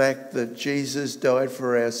that fact that Jesus died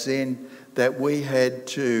for our sin, that we had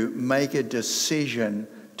to make a decision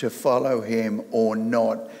to follow him or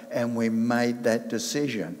not, and we made that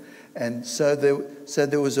decision. And so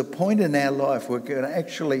there was a point in our life where we could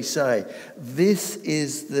actually say, this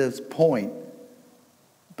is the point,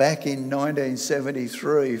 back in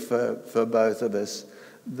 1973 for both of us,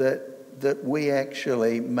 that we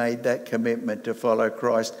actually made that commitment to follow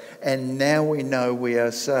Christ, and now we know we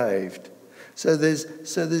are saved. So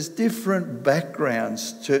there's different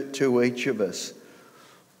backgrounds to each of us.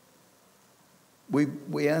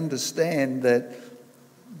 We understand that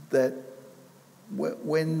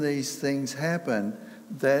when these things happen,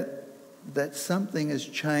 that something has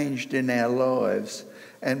changed in our lives,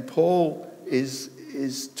 and Paul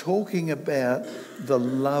is talking about the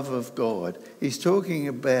love of God. He's talking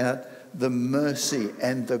about the mercy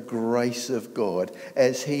and the grace of God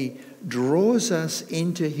as he draws us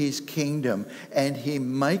into his kingdom and he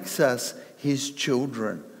makes us his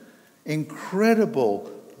children.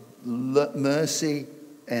 Incredible mercy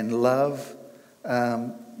and love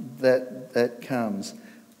that comes.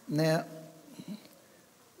 Now,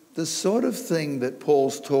 the sort of thing that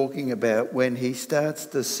Paul's talking about when he starts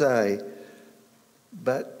to say,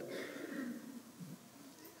 but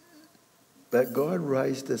God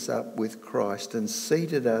raised us up with Christ and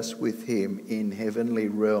seated us with him in heavenly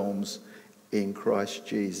realms in Christ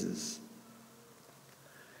Jesus.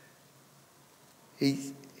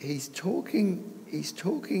 He's talking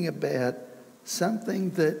about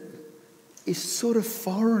something that is sort of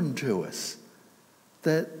foreign to us.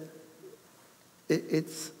 That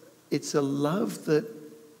it's a love that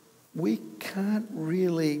we can't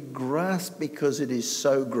really grasp because it is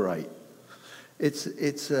so great.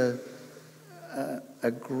 It's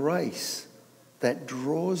a grace that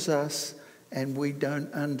draws us, and we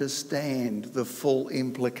don't understand the full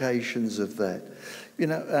implications of that. You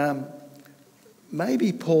know,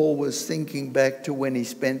 maybe Paul was thinking back to when he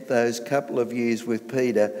spent those couple of years with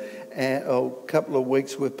Peter, or a couple of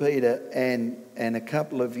weeks with Peter, and a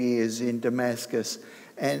couple of years in Damascus,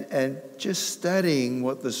 and just studying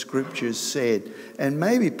what the scriptures said. And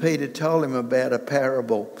maybe Peter told him about a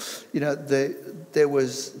parable. You know, there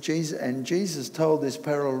was Jesus, and Jesus told this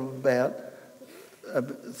parable about,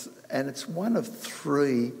 and it's one of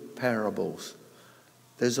three parables.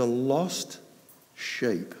 There's a lost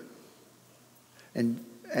sheep. And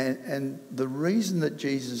the reason that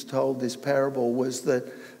Jesus told this parable was that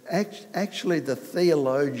actually the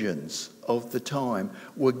theologians of the time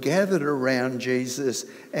were gathered around Jesus,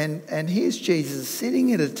 and here's Jesus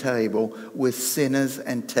sitting at a table with sinners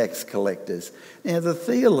and tax collectors. Now, the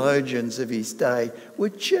theologians of his day were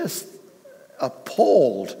just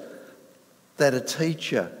appalled that a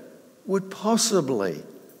teacher would possibly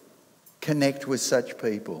connect with such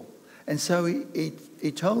people. And so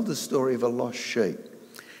he told the story of a lost sheep.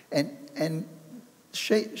 And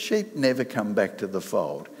sheep never come back to the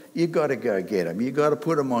fold. You've got to go get them. You've got to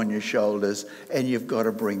put them on your shoulders, and you've got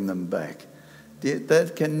to bring them back. They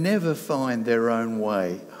can never find their own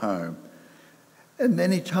way home. And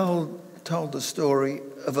then he told the story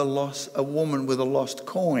of a woman with a lost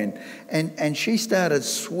coin. And she started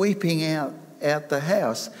sweeping out the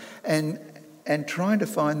house and trying to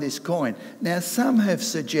find this coin. Now, some have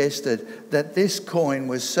suggested that this coin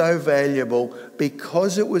was so valuable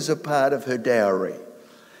because it was a part of her dowry.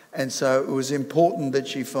 And so it was important that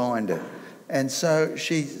she find it. And so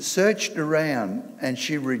she searched around, and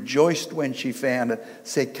she rejoiced when she found it,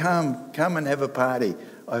 said, come and have a party.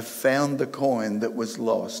 I've found the coin that was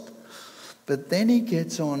lost. But then he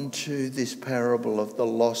gets on to this parable of the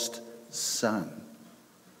lost son.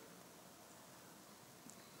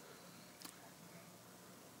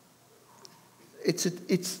 it's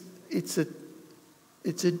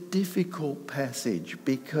a difficult passage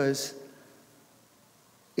because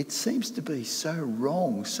it seems to be so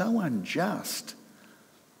wrong, so unjust.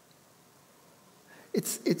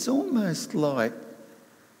 It's almost like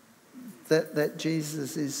that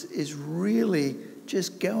Jesus is really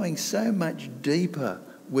just going so much deeper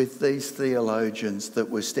with these theologians that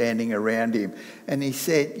were standing around him. And he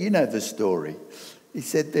said, you know the story. He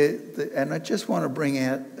said, and I just want to bring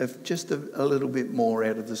out just a little bit more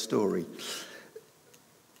out of the story.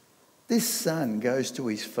 This son goes to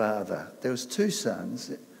his father. There was 2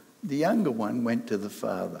 sons. The younger one went to the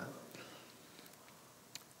father.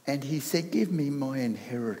 And he said, give me my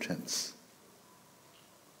inheritance.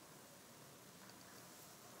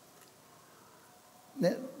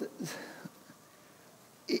 Now,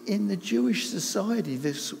 in the Jewish society,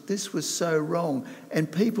 this was so wrong,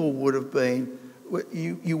 and people would have been,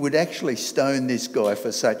 you would actually stone this guy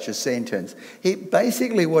for such a sentence.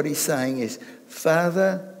 Basically what he's saying is,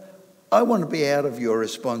 Father, I want to be out of your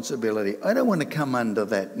responsibility. I don't want to come under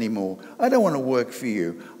that anymore. I don't want to work for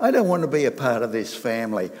you. I don't want to be a part of this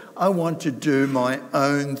family. I want to do my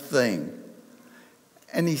own thing.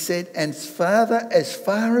 And he said, and Father, as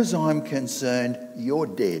far as I'm concerned, you're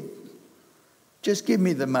dead. Just give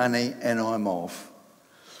me the money and I'm off.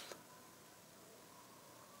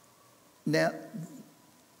 Now,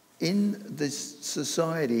 in this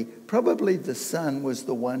society, probably the son was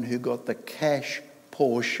the one who got the cash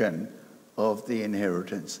portion of the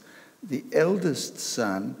inheritance. The eldest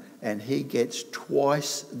son, and he gets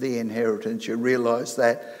twice the inheritance. You realise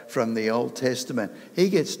that from the Old Testament. He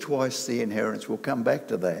gets twice the inheritance. We'll come back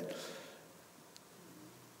to that.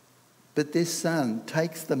 But this son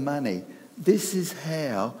takes the money. This is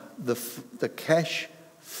how the cash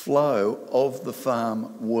flow of the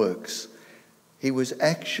farm works. He was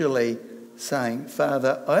actually saying,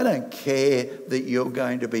 Father, I don't care that you're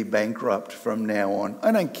going to be bankrupt from now on.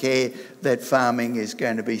 I don't care that farming is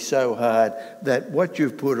going to be so hard that what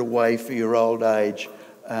you've put away for your old age,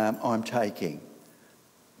 I'm taking.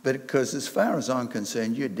 But because as far as I'm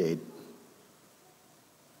concerned, you're dead.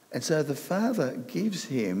 And so the father gives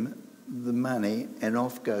him the money and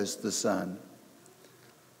off goes the son.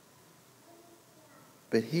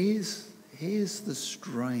 But here's the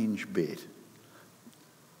strange bit.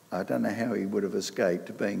 I don't know how he would have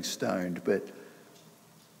escaped being stoned, but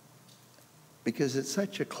because it's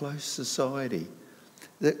such a close society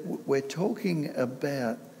that we're talking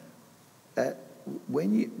about.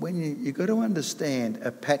 When you've got to understand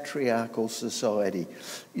a patriarchal society.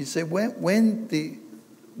 You see, when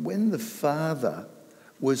the father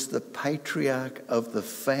was the patriarch of the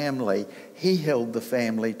family, he held the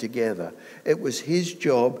family together. It was his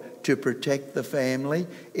job to protect the family.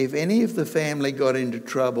 If any of the family got into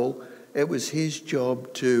trouble, it was his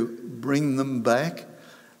job to bring them back.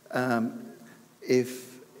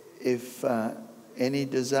 If any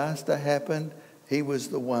disaster happened, he was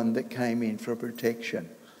the one that came in for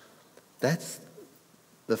protection. That's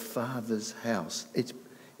the father's house. It's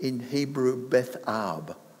in Hebrew, Beth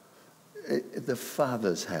Ab, the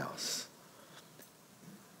father's house.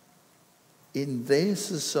 In their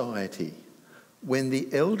society, when the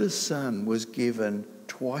eldest son was given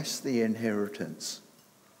twice the inheritance,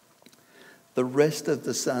 the rest of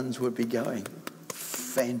the sons would be going,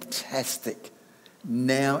 fantastic.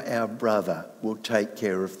 Now our brother will take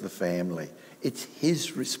care of the family. It's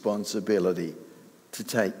his responsibility to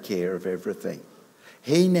take care of everything.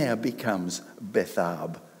 He now becomes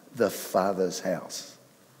Bethab, the father's house.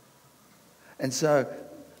 And so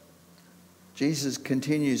Jesus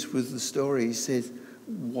continues with the story. He says,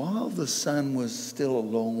 while the son was still a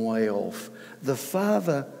long way off, the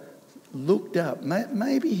father looked up.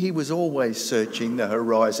 Maybe he was always searching the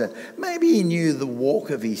horizon. Maybe he knew the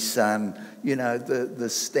walk of his son, the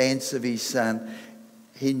stance of his son.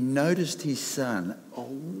 He noticed his son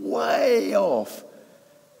way off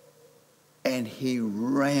and he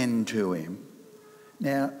ran to him.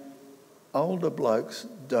 Now, older blokes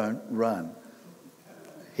don't run.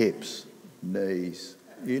 Hips, knees,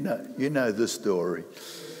 you know the story.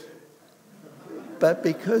 But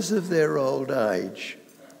because of their old age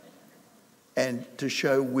and to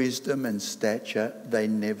show wisdom and stature, they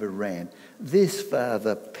never ran. This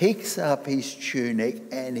father picks up his tunic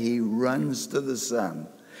and he runs to the son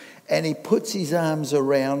and he puts his arms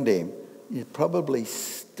around him. He probably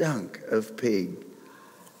stunk of pig.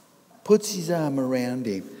 Puts his arm around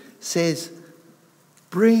him, says,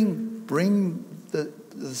 bring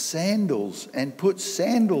the sandals, and puts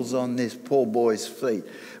sandals on this poor boy's feet.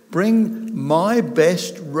 Bring my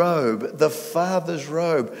best robe, the father's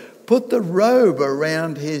robe. Put the robe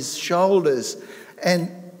around his shoulders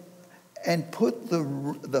and and put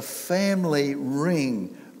the family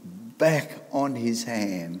ring back on his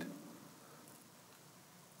hand.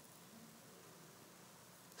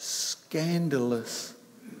 Scandalous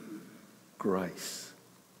grace.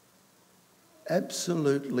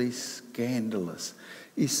 Absolutely scandalous.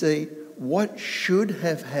 You see, what should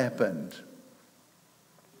have happened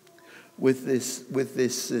with this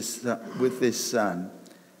son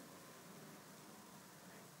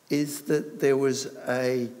is that there was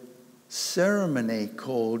a ceremony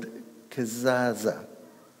called kazaza.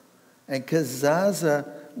 And kazaza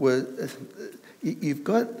was, you've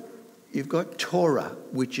got Torah,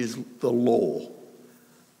 which is the law.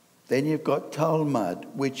 Then you've got Talmud,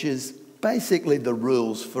 which is basically the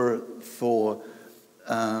rules for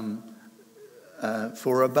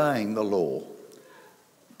obeying the law.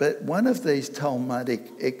 But one of these Talmudic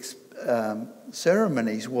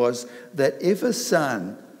ceremonies was that if a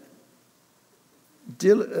son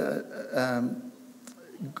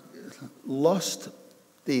lost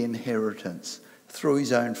the inheritance through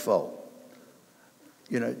his own fault,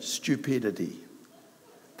 stupidity,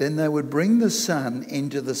 then they would bring the son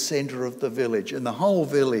into the centre of the village, and the whole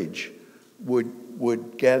village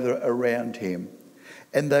would gather around him,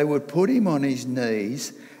 and they would put him on his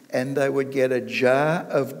knees, and they would get a jar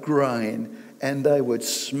of grain, and they would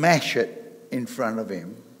smash it in front of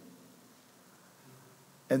him.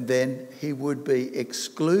 And then he would be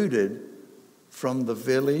excluded from the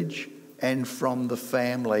village and from the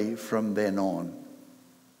family from then on.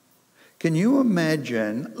 Can you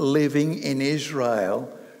imagine living in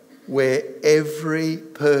Israel where every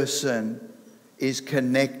person is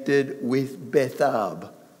connected with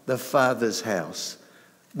Bethab, the father's house,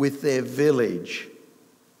 with their village,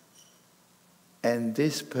 and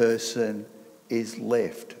this person is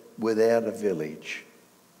left without a village,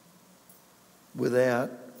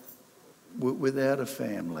 without a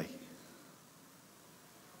family?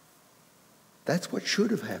 That's what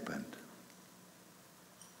should have happened.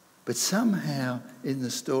 But somehow in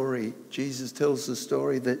the story, Jesus tells the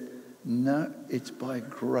story that no, it's by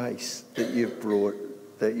grace that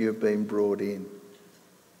you've been brought in.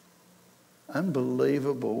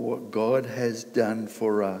 Unbelievable what God has done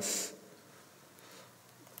for us.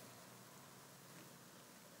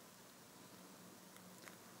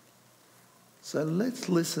 So let's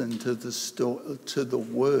listen to the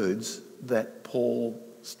words that Paul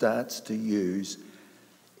starts to use.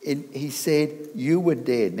 He said, you were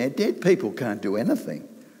dead. Now, dead people can't do anything.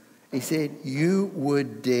 He said, you were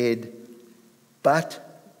dead, but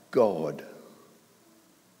God.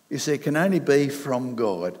 You see, it can only be from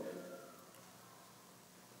God.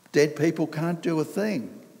 Dead people can't do a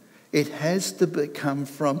thing. It has to come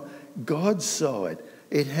from God's side.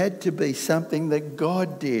 It had to be something that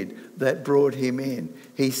God did that brought him in.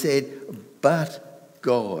 He said, but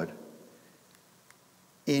God,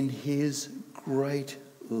 in his great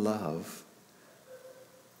love,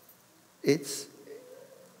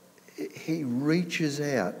 he reaches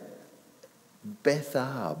out.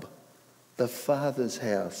 Bethab, the father's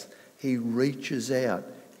house, he reaches out,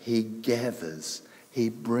 he gathers, he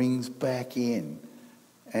brings back in,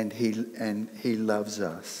 and he loves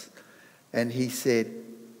us. And he said,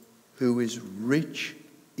 who is rich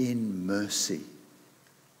in mercy.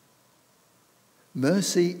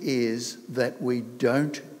 Mercy is that we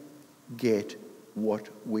don't get what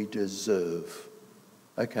we deserve.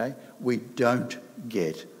 Okay? We don't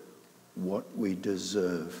get what we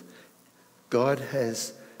deserve. God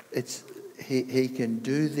has, he can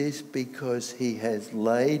do this because he has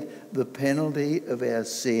laid the penalty of our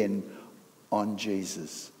sin on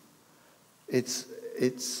Jesus. It's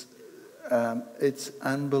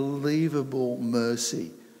unbelievable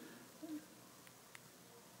mercy.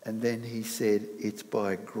 And then he said, it's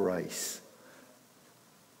by grace.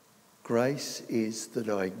 Grace is that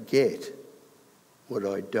I get what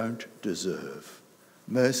I don't deserve.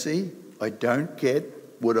 Mercy, I don't get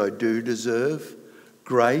what I do deserve.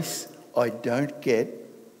 Grace, I don't get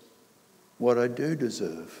what I do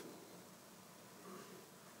deserve.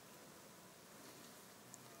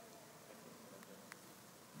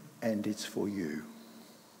 And it's for you.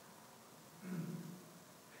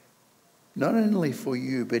 Not only for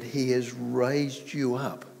you, but he has raised you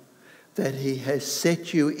up, that he has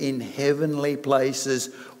set you in heavenly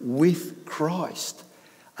places with Christ.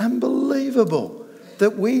 Unbelievable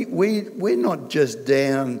that we're not just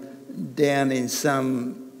down in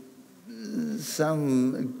some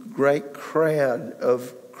great crowd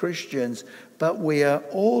of Christians, but we are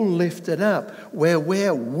all lifted up where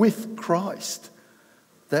we're with Christ.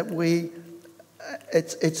 That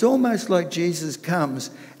it's almost like Jesus comes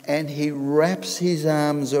and he wraps his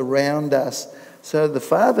arms around us So the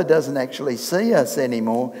Father doesn't actually see us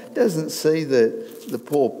anymore, doesn't see the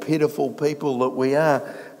poor, pitiful people that we are.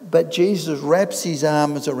 But Jesus wraps his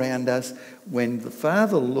arms around us. When the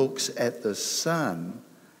Father looks at the Son,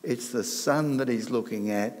 it's the Son that he's looking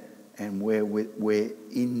at, and we're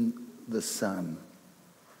in the Son.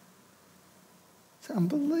 It's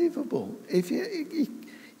unbelievable. If you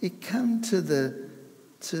come to the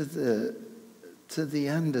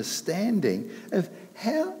understanding of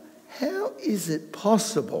how is it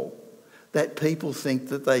possible that people think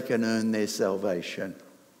that they can earn their salvation?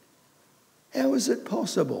 How is it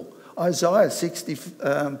possible? Isaiah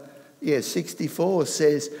 64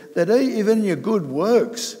 says that even your good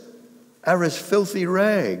works are as filthy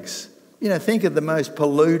rags. You know, think of the most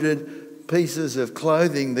polluted pieces of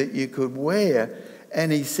clothing that you could wear.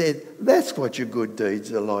 And he said, that's what your good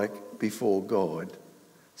deeds are like before God.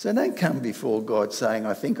 So don't come before God saying,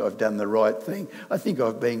 I think I've done the right thing. I think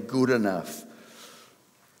I've been good enough.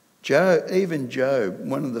 Even Job,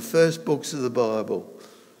 one of the first books of the Bible,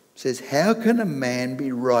 says, how can a man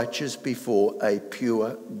be righteous before a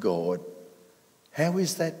pure God? How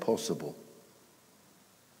is that possible?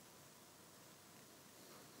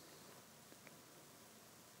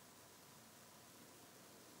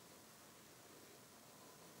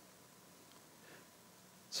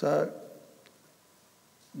 So,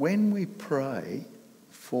 when we pray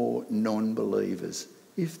for non-believers,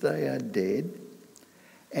 if they are dead,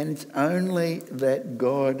 and it's only that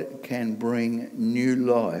God can bring new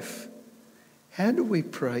life, how do we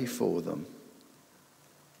pray for them?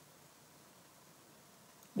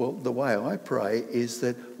 Well, the way I pray is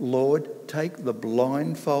that, Lord, take the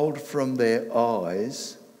blindfold from their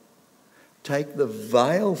eyes, take the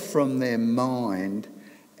veil from their mind,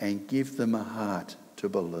 and give them a heart to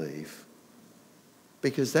believe.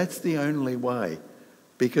 Because that's the only way.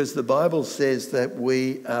 Because the Bible says that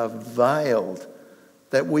we are veiled,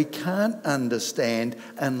 that we can't understand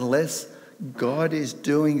unless God is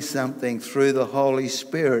doing something through the Holy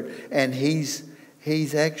Spirit, and He's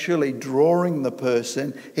actually drawing the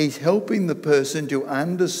person, He's helping the person to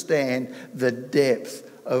understand the depth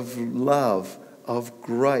of love, of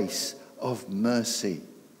grace, of mercy,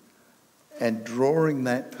 and drawing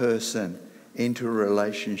that person into a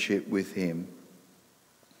relationship with Him.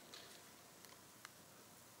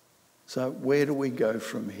 So where do we go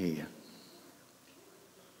from here?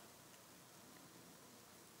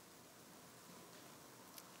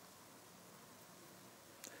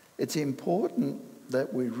 It's important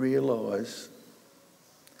that we realise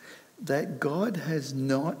that God has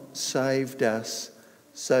not saved us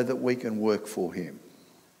so that we can work for Him.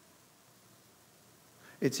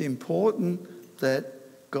 It's important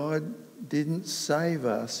that God didn't save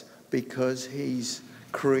us because He's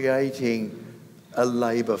creating a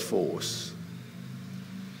labour force.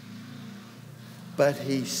 But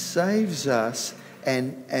He saves us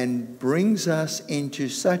and brings us into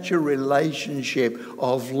such a relationship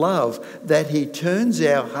of love that He turns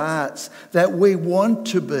our hearts that we want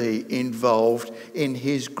to be involved in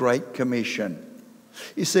His Great Commission.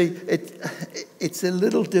 You see, it's a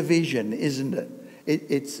little division, isn't it?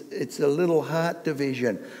 It's a little heart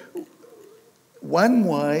division. One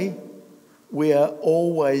way, we are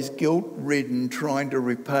always guilt-ridden trying to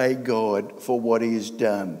repay God for what He has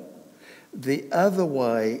done. The other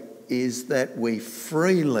way is that we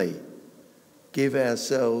freely give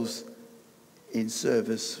ourselves in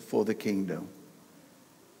service for the kingdom.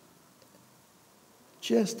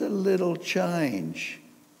 Just a little change.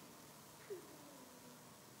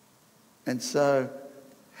 And so,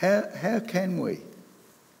 how can we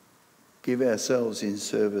give ourselves in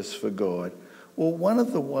service for God? Well,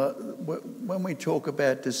 when we talk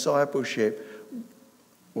about discipleship,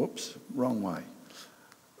 wrong way.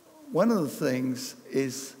 One of the things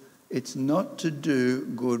is it's not to do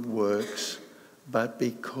good works, but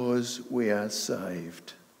because we are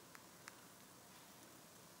saved.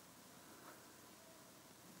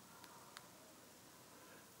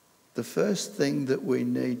 The first thing that we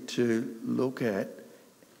need to look at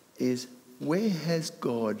is, where has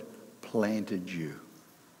God planted you?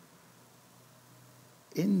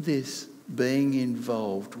 In this being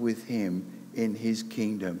involved with Him in His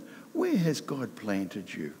kingdom, where has God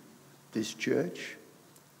planted you? This church?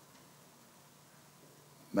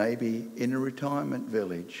 Maybe in a retirement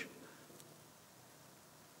village.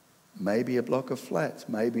 Maybe a block of flats.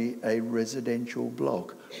 Maybe a residential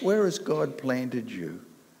block. Where has God planted you?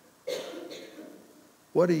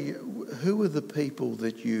 Who are the people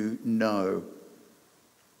that you know?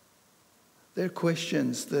 They're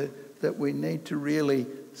questions that we need to really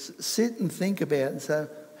sit and think about and say,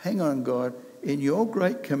 hang on, God, in your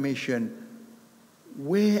Great Commission,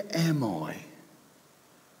 where am I?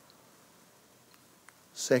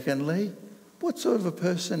 Secondly, what sort of a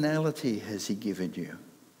personality has he given you?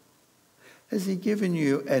 Has he given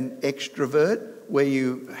you an extrovert where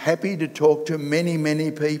you're happy to talk to many,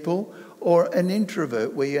 many people, or an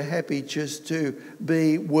introvert where you're happy just to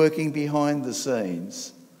be working behind the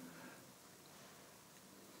scenes?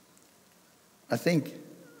 I think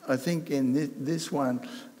in this one,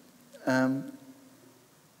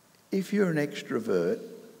 if you're an extrovert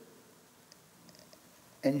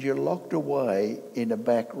and you're locked away in a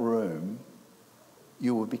back room,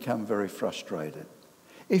 you will become very frustrated.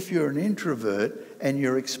 If you're an introvert and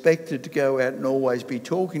you're expected to go out and always be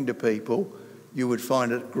talking to people, you would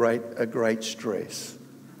find it a great stress.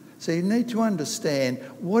 So you need to understand,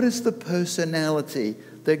 what is the personality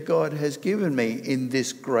that God has given me in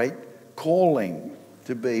this great calling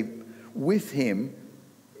to be with him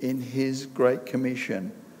in his great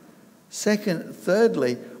commission?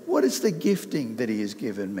 Thirdly, what is the gifting that he has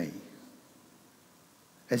given me?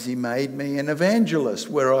 Has he made me an evangelist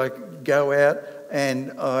where I go out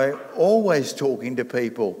and I'm always talking to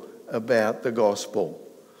people about the gospel?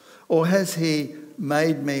 Or has he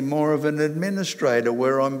made me more of an administrator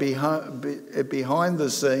where I'm behind the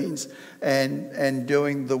scenes and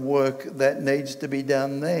doing the work that needs to be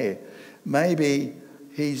done there? Maybe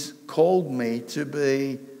he's called me to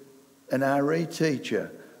be an RE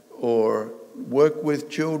teacher or work with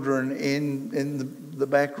children in the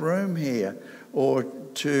back room here, or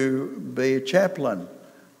to be a chaplain.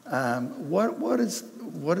 What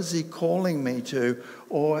is he calling me to?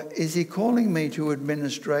 Or is he calling me to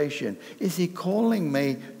administration? Is he calling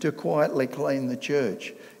me to quietly clean the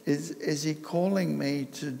church? Is he calling me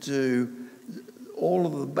to do all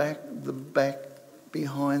of the back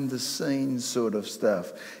behind the scenes sort of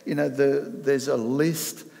stuff? You know, there's a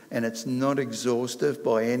list, and it's not exhaustive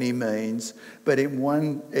by any means, but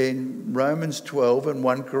in Romans 12 and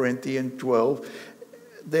 1 Corinthians 12,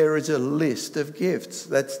 there is a list of gifts.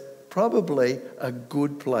 That's probably a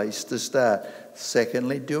good place to start.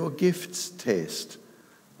 Secondly, do a gifts test.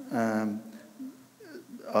 I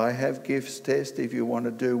have gifts test if you want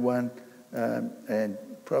to do one, and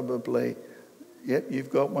probably, yep, you've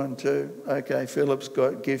got one too. Okay, Philip's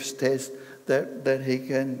got gifts test that he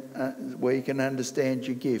can, where you can understand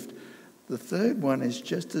your gift. The third one is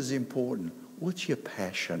just as important. What's your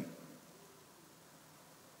passion?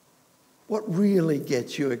 What really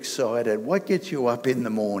gets you excited? What gets you up in the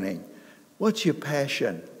morning? What's your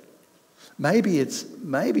passion? Maybe it's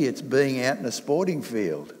being out in a sporting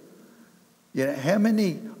field. You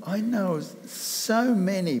know, I know so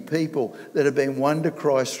many people that have been won to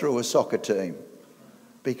Christ through a soccer team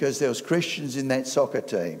because there was Christians in that soccer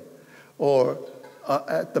team. Or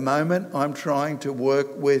at the moment, I'm trying to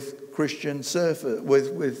work with Christian surfers,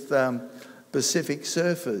 with Pacific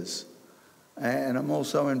surfers. And I'm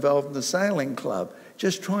also involved in the sailing club,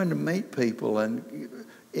 just trying to meet people and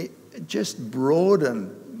just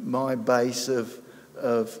broaden my base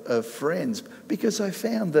of friends, because I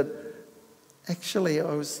found that actually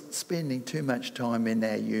I was spending too much time in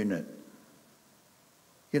our unit.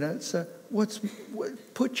 You know, so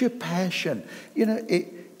put your passion. You know,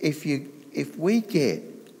 if we get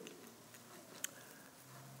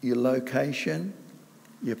your location,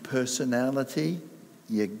 your personality,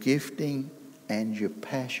 your gifting, and your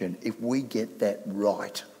passion, if we get that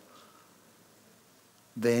right,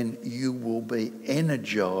 then you will be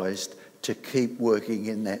energized to keep working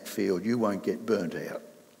in that field. You won't get burnt out.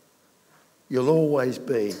 You'll always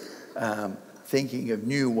be thinking of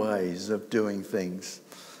new ways of doing things.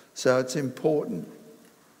 So it's important.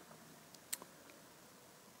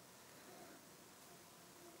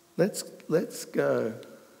 Let's go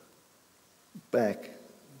back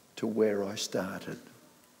to where I started.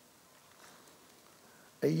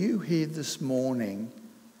 Are you here this morning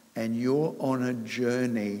and you're on a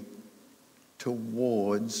journey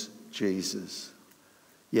towards Jesus?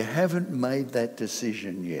 You haven't made that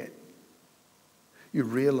decision yet. You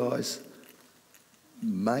realise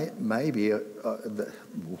maybe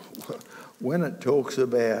when it talks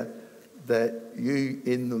about that you,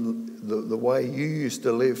 in the way you used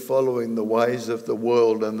to live, following the ways of the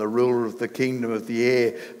world and the ruler of the kingdom of the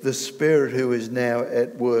air, the spirit who is now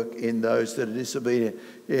at work in those that are disobedient.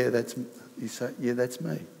 You say, that's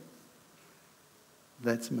me.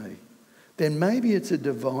 That's me. Then maybe it's a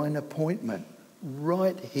divine appointment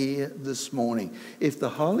right here this morning. If the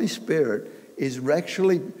Holy Spirit is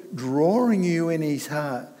actually drawing you in his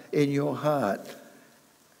heart, in your heart,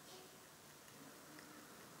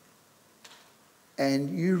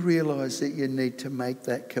 and you realise that you need to make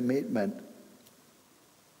that commitment,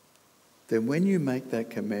 then when you make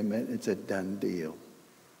that commitment, it's a done deal.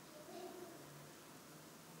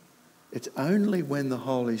 It's only when the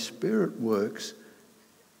Holy Spirit works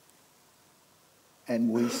and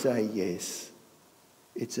we say yes,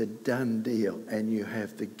 it's a done deal, and you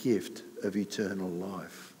have the gift of eternal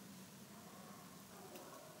life.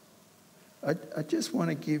 I just want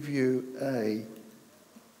to give you a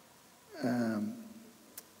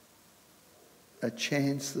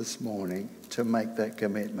chance this morning to make that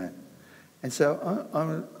commitment. And so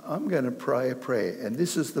I'm going to pray a prayer, and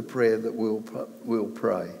this is the prayer that we'll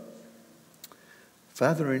pray.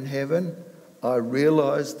 Father in heaven, I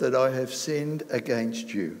realise that I have sinned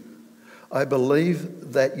against you. I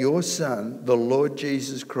believe that your Son, the Lord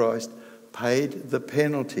Jesus Christ, paid the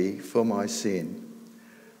penalty for my sin.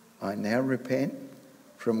 I now repent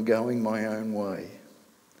from going my own way.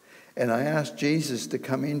 And I ask Jesus to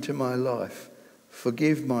come into my life,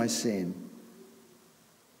 forgive my sin,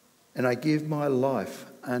 and I give my life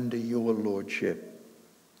under your lordship.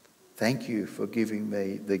 Thank you for giving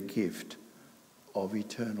me the gift of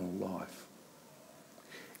eternal life.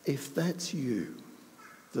 If that's you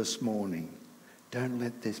this morning, don't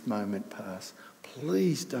let this moment pass.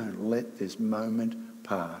 Please don't let this moment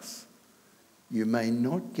pass. You may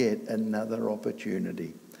not get another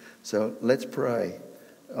opportunity. So let's pray.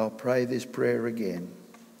 I'll pray this prayer again.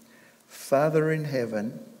 Father in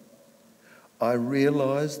heaven, I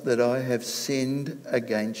realise that I have sinned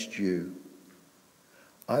against you.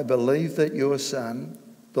 I believe that your Son,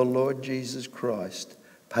 the Lord Jesus Christ,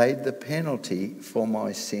 paid the penalty for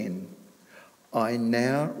my sin. I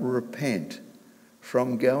now repent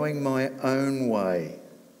from going my own way,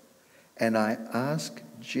 and I ask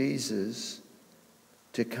Jesus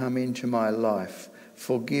to come into my life,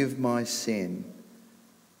 forgive my sin,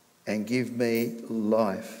 and give me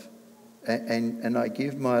life. And I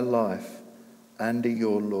give my life under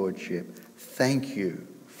your lordship. Thank you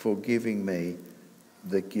for giving me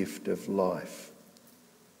the gift of life.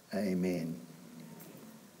 Amen.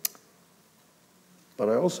 But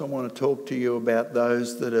I also want to talk to you about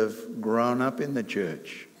those that have grown up in the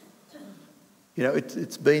church. You know,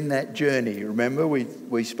 it's been that journey. Remember,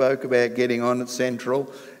 we spoke about getting on at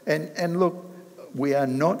Central. And look, we are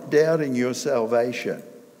not doubting your salvation.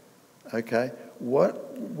 Okay? What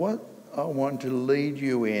I want to lead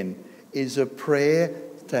you in is a prayer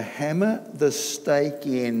to hammer the stake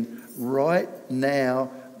in right now,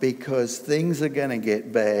 because things are going to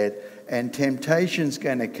get bad and temptation's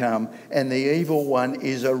going to come, and the evil one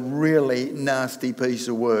is a really nasty piece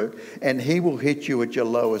of work, and he will hit you at your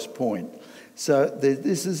lowest point. So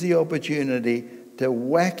this is the opportunity to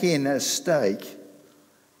whack in a stake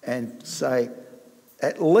and say,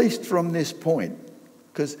 at least from this point,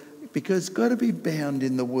 because it's got to be bound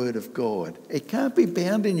in the Word of God. It can't be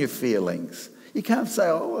bound in your feelings. You can't say,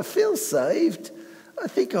 oh, I feel saved. I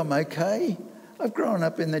think I'm okay. I've grown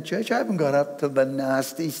up in the church. I haven't got up to the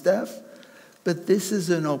nasty stuff. But this is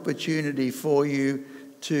an opportunity for you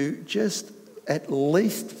to just, at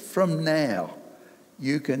least from now,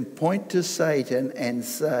 you can point to Satan and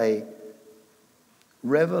say,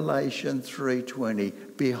 Revelation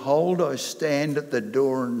 3:20, behold, I stand at the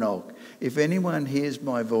door and knock. If anyone hears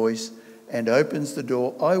my voice and opens the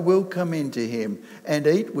door, I will come into him and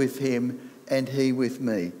eat with him and he with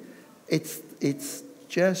me. It's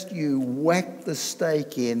just you whack the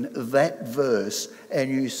stake in that verse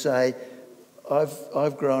and you say,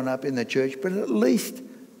 I've grown up in the church, but at least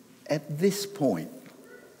at this point,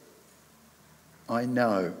 I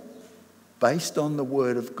know, based on the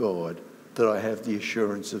Word of God, that I have the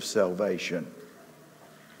assurance of salvation.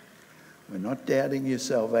 We're not doubting your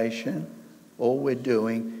salvation. All we're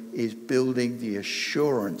doing is building the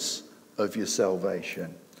assurance of your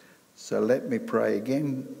salvation. So let me pray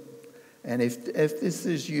again. And if this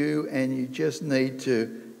is you and you just need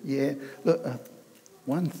to, look,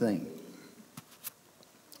 one thing.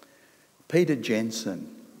 Peter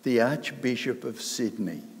Jensen, the Archbishop of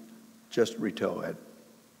Sydney, just retired.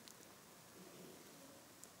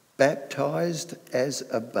 Baptised as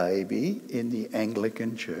a baby in the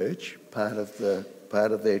Anglican Church, part of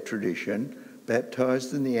their tradition,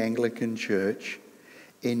 baptised in the Anglican Church.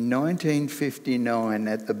 In 1959,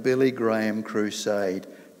 at the Billy Graham Crusade,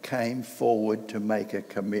 came forward to make a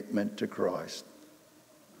commitment to Christ.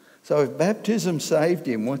 So if baptism saved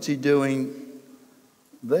him, what's he doing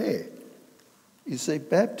there? You see,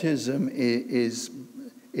 baptism is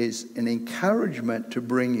an encouragement to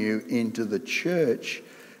bring you into the church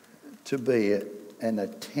to be an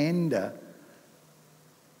attender,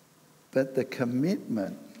 but the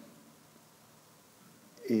commitment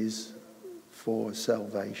is for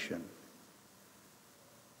salvation.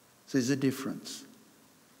 So there's a difference.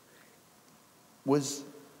 Was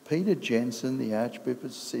Peter Jensen, the Archbishop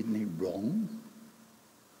of Sydney, wrong?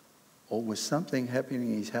 or was something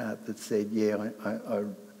happening in his heart that said, yeah,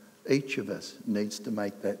 each of us needs to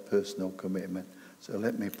make that personal commitment. So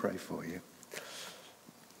let me pray for you.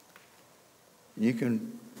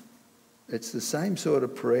 It's the same sort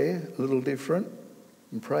of prayer, a little different,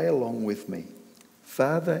 and pray along with me.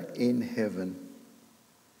 Father in heaven,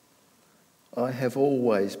 I have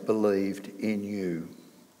always believed in you,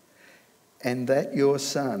 and that your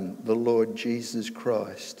Son, the Lord Jesus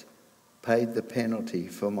Christ, paid the penalty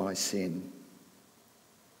for my sin.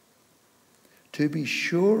 To be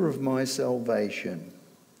sure of my salvation,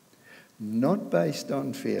 not based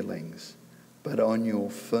on feelings, but on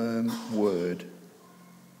your firm word,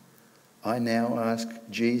 I now ask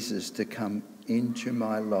Jesus to come into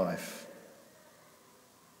my life.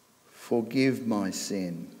 Forgive my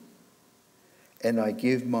sin, and I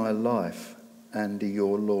give my life under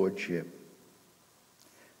your lordship.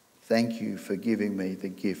 Thank you for giving me the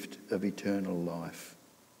gift of eternal life.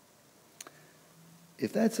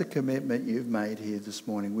 If that's a commitment you've made here this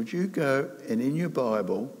morning, would you go and in your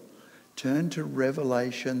Bible, turn to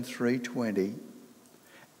Revelation 3:20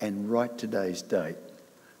 and write today's date.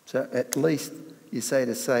 So at least you say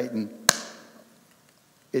to Satan,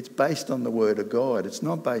 it's based on the word of God. It's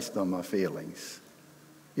not based on my feelings.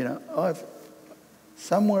 You know,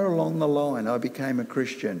 somewhere along the line I became a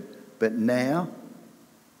Christian, but now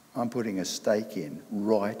I'm putting a stake in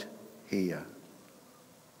right here.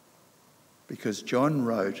 Because John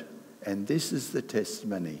wrote, and this is the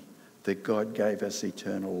testimony, that God gave us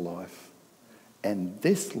eternal life. And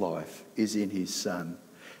this life is in his Son.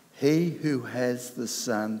 He who has the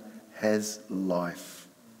Son has life.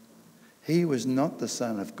 He who is not the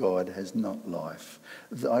Son of God has not life.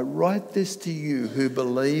 I write this to you who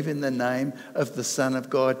believe in the name of the Son of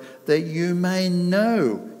God, that you may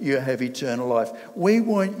know you have eternal life. We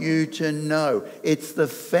want you to know. It's the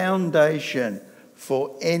foundation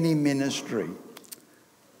for any ministry.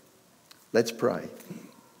 Let's pray.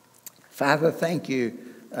 Father, thank you,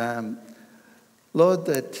 Lord,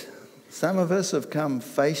 that some of us have come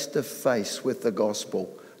face to face with the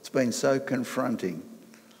gospel. It's been so confronting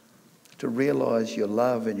to realise your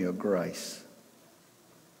love and your grace.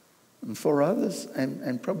 And for others,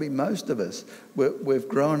 and probably most of us, we've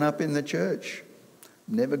grown up in the church,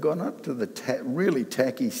 never gone up to the really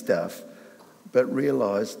tacky stuff, but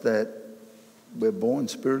realised that we're born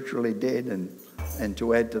spiritually dead, and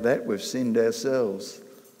to add to that, we've sinned ourselves.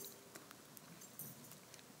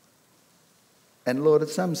 And Lord, at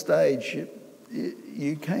some stage,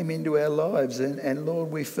 you came into our lives, and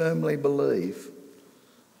Lord, we firmly believe.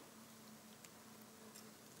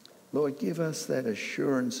 Lord, give us that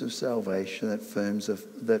assurance of salvation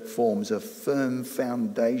that forms a firm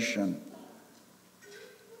foundation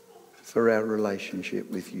for our relationship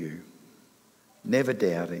with you. Never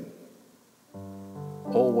doubting,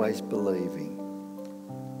 always believing.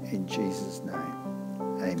 In Jesus'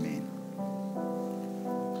 name, amen.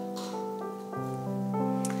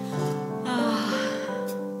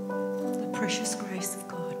 The precious grace of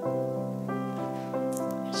God.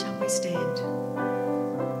 Shall we stand?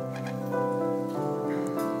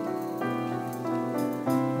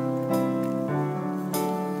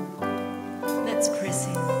 Let's press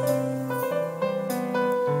in.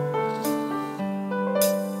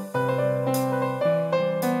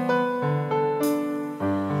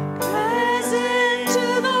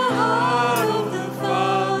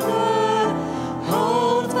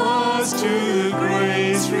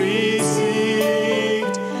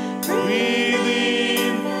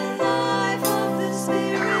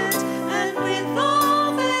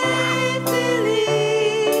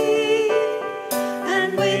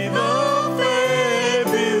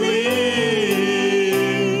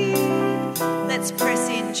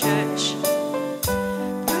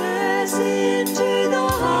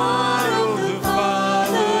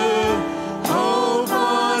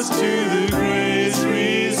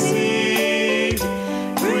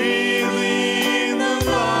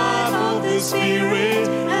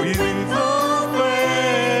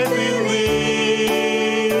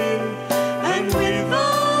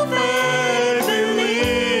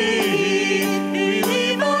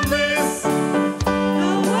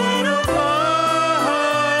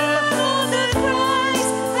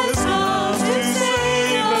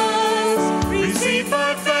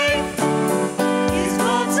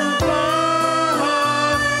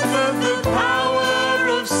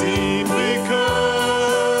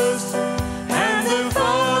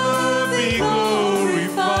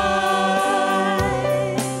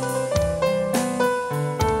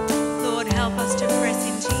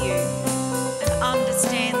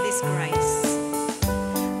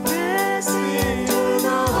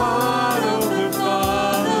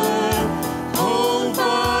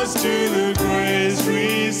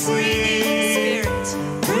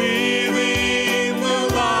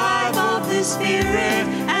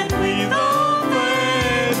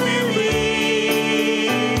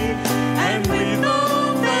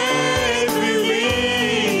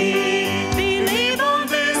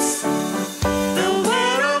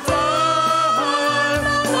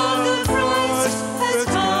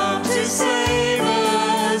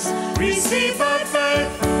 receive by faith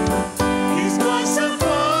His blood supply,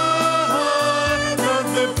 that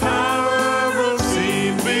the power of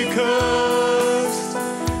sin be cursed,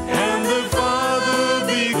 and the Father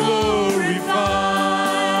be glorified.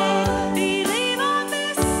 Believe on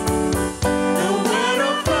this. The word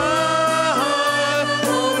of God,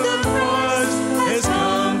 oh, the Christ has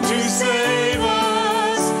come to save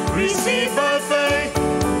us. Receive by faith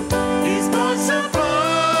His blood supply,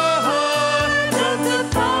 that the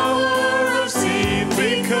power of sin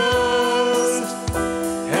be cursed,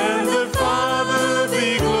 and the Father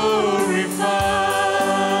be glorified.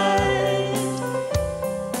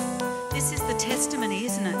 This is the testimony,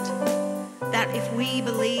 isn't it? That if we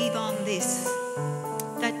believe on this,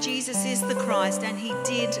 that Jesus is the Christ and He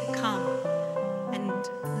did come and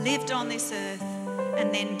lived on this earth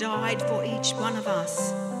and then died for each one of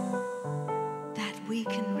us, that we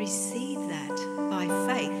can receive that by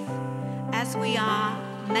faith as we are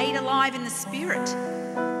made alive in the Spirit.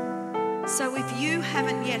 So if you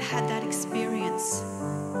haven't yet had that experience,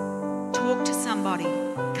 talk to somebody,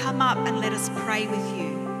 come up and let us pray with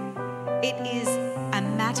you. It is a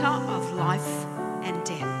matter of life and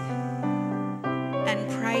death. And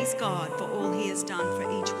praise God for all He has done for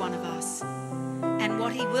each one of us and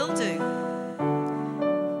what He will do.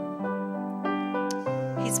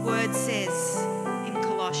 His word says in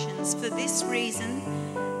Colossians, "For this reason,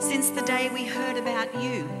 since the day we heard about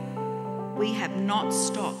you, we have not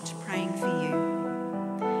stopped praying for you.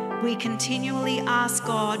 We continually ask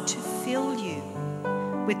God to fill you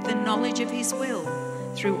with the knowledge of His will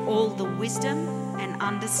through all the wisdom and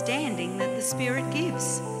understanding that the Spirit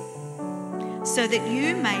gives, so that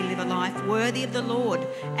you may live a life worthy of the Lord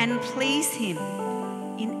and please Him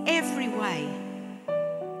in every way,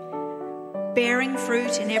 bearing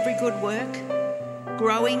fruit in every good work,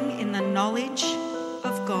 growing in the knowledge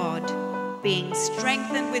of God, being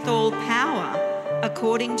strengthened with all power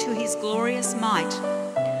according to His glorious might,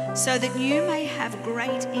 so that you may have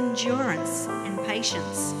great endurance and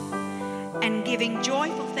patience, and giving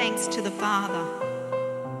joyful thanks to the Father,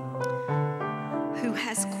 who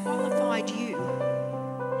has qualified you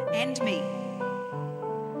and me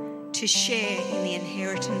to share in the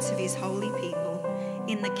inheritance of His holy people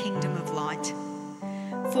in the kingdom of light.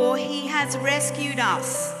 For He has rescued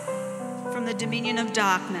us from the dominion of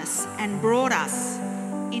darkness and brought us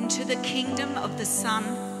into the kingdom of the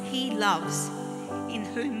Son He loves, in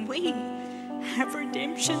whom we have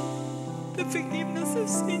redemption, the forgiveness of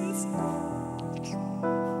sins."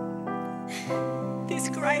 This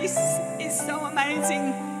grace is so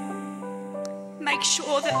amazing. Make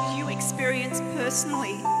sure that you experience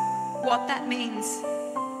personally what that means.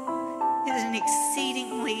 It is an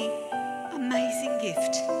exceedingly amazing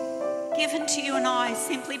gift given to you and I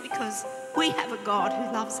simply because we have a God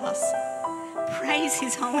who loves us. Praise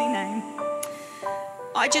His holy name.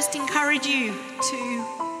 I just encourage you to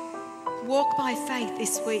walk by faith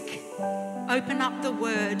this week. Open up the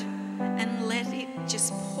Word and let it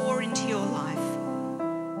just pour into your life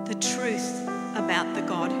the truth about the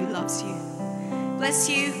God who loves you. Bless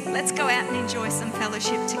you. Let's go out and enjoy some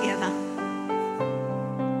fellowship together.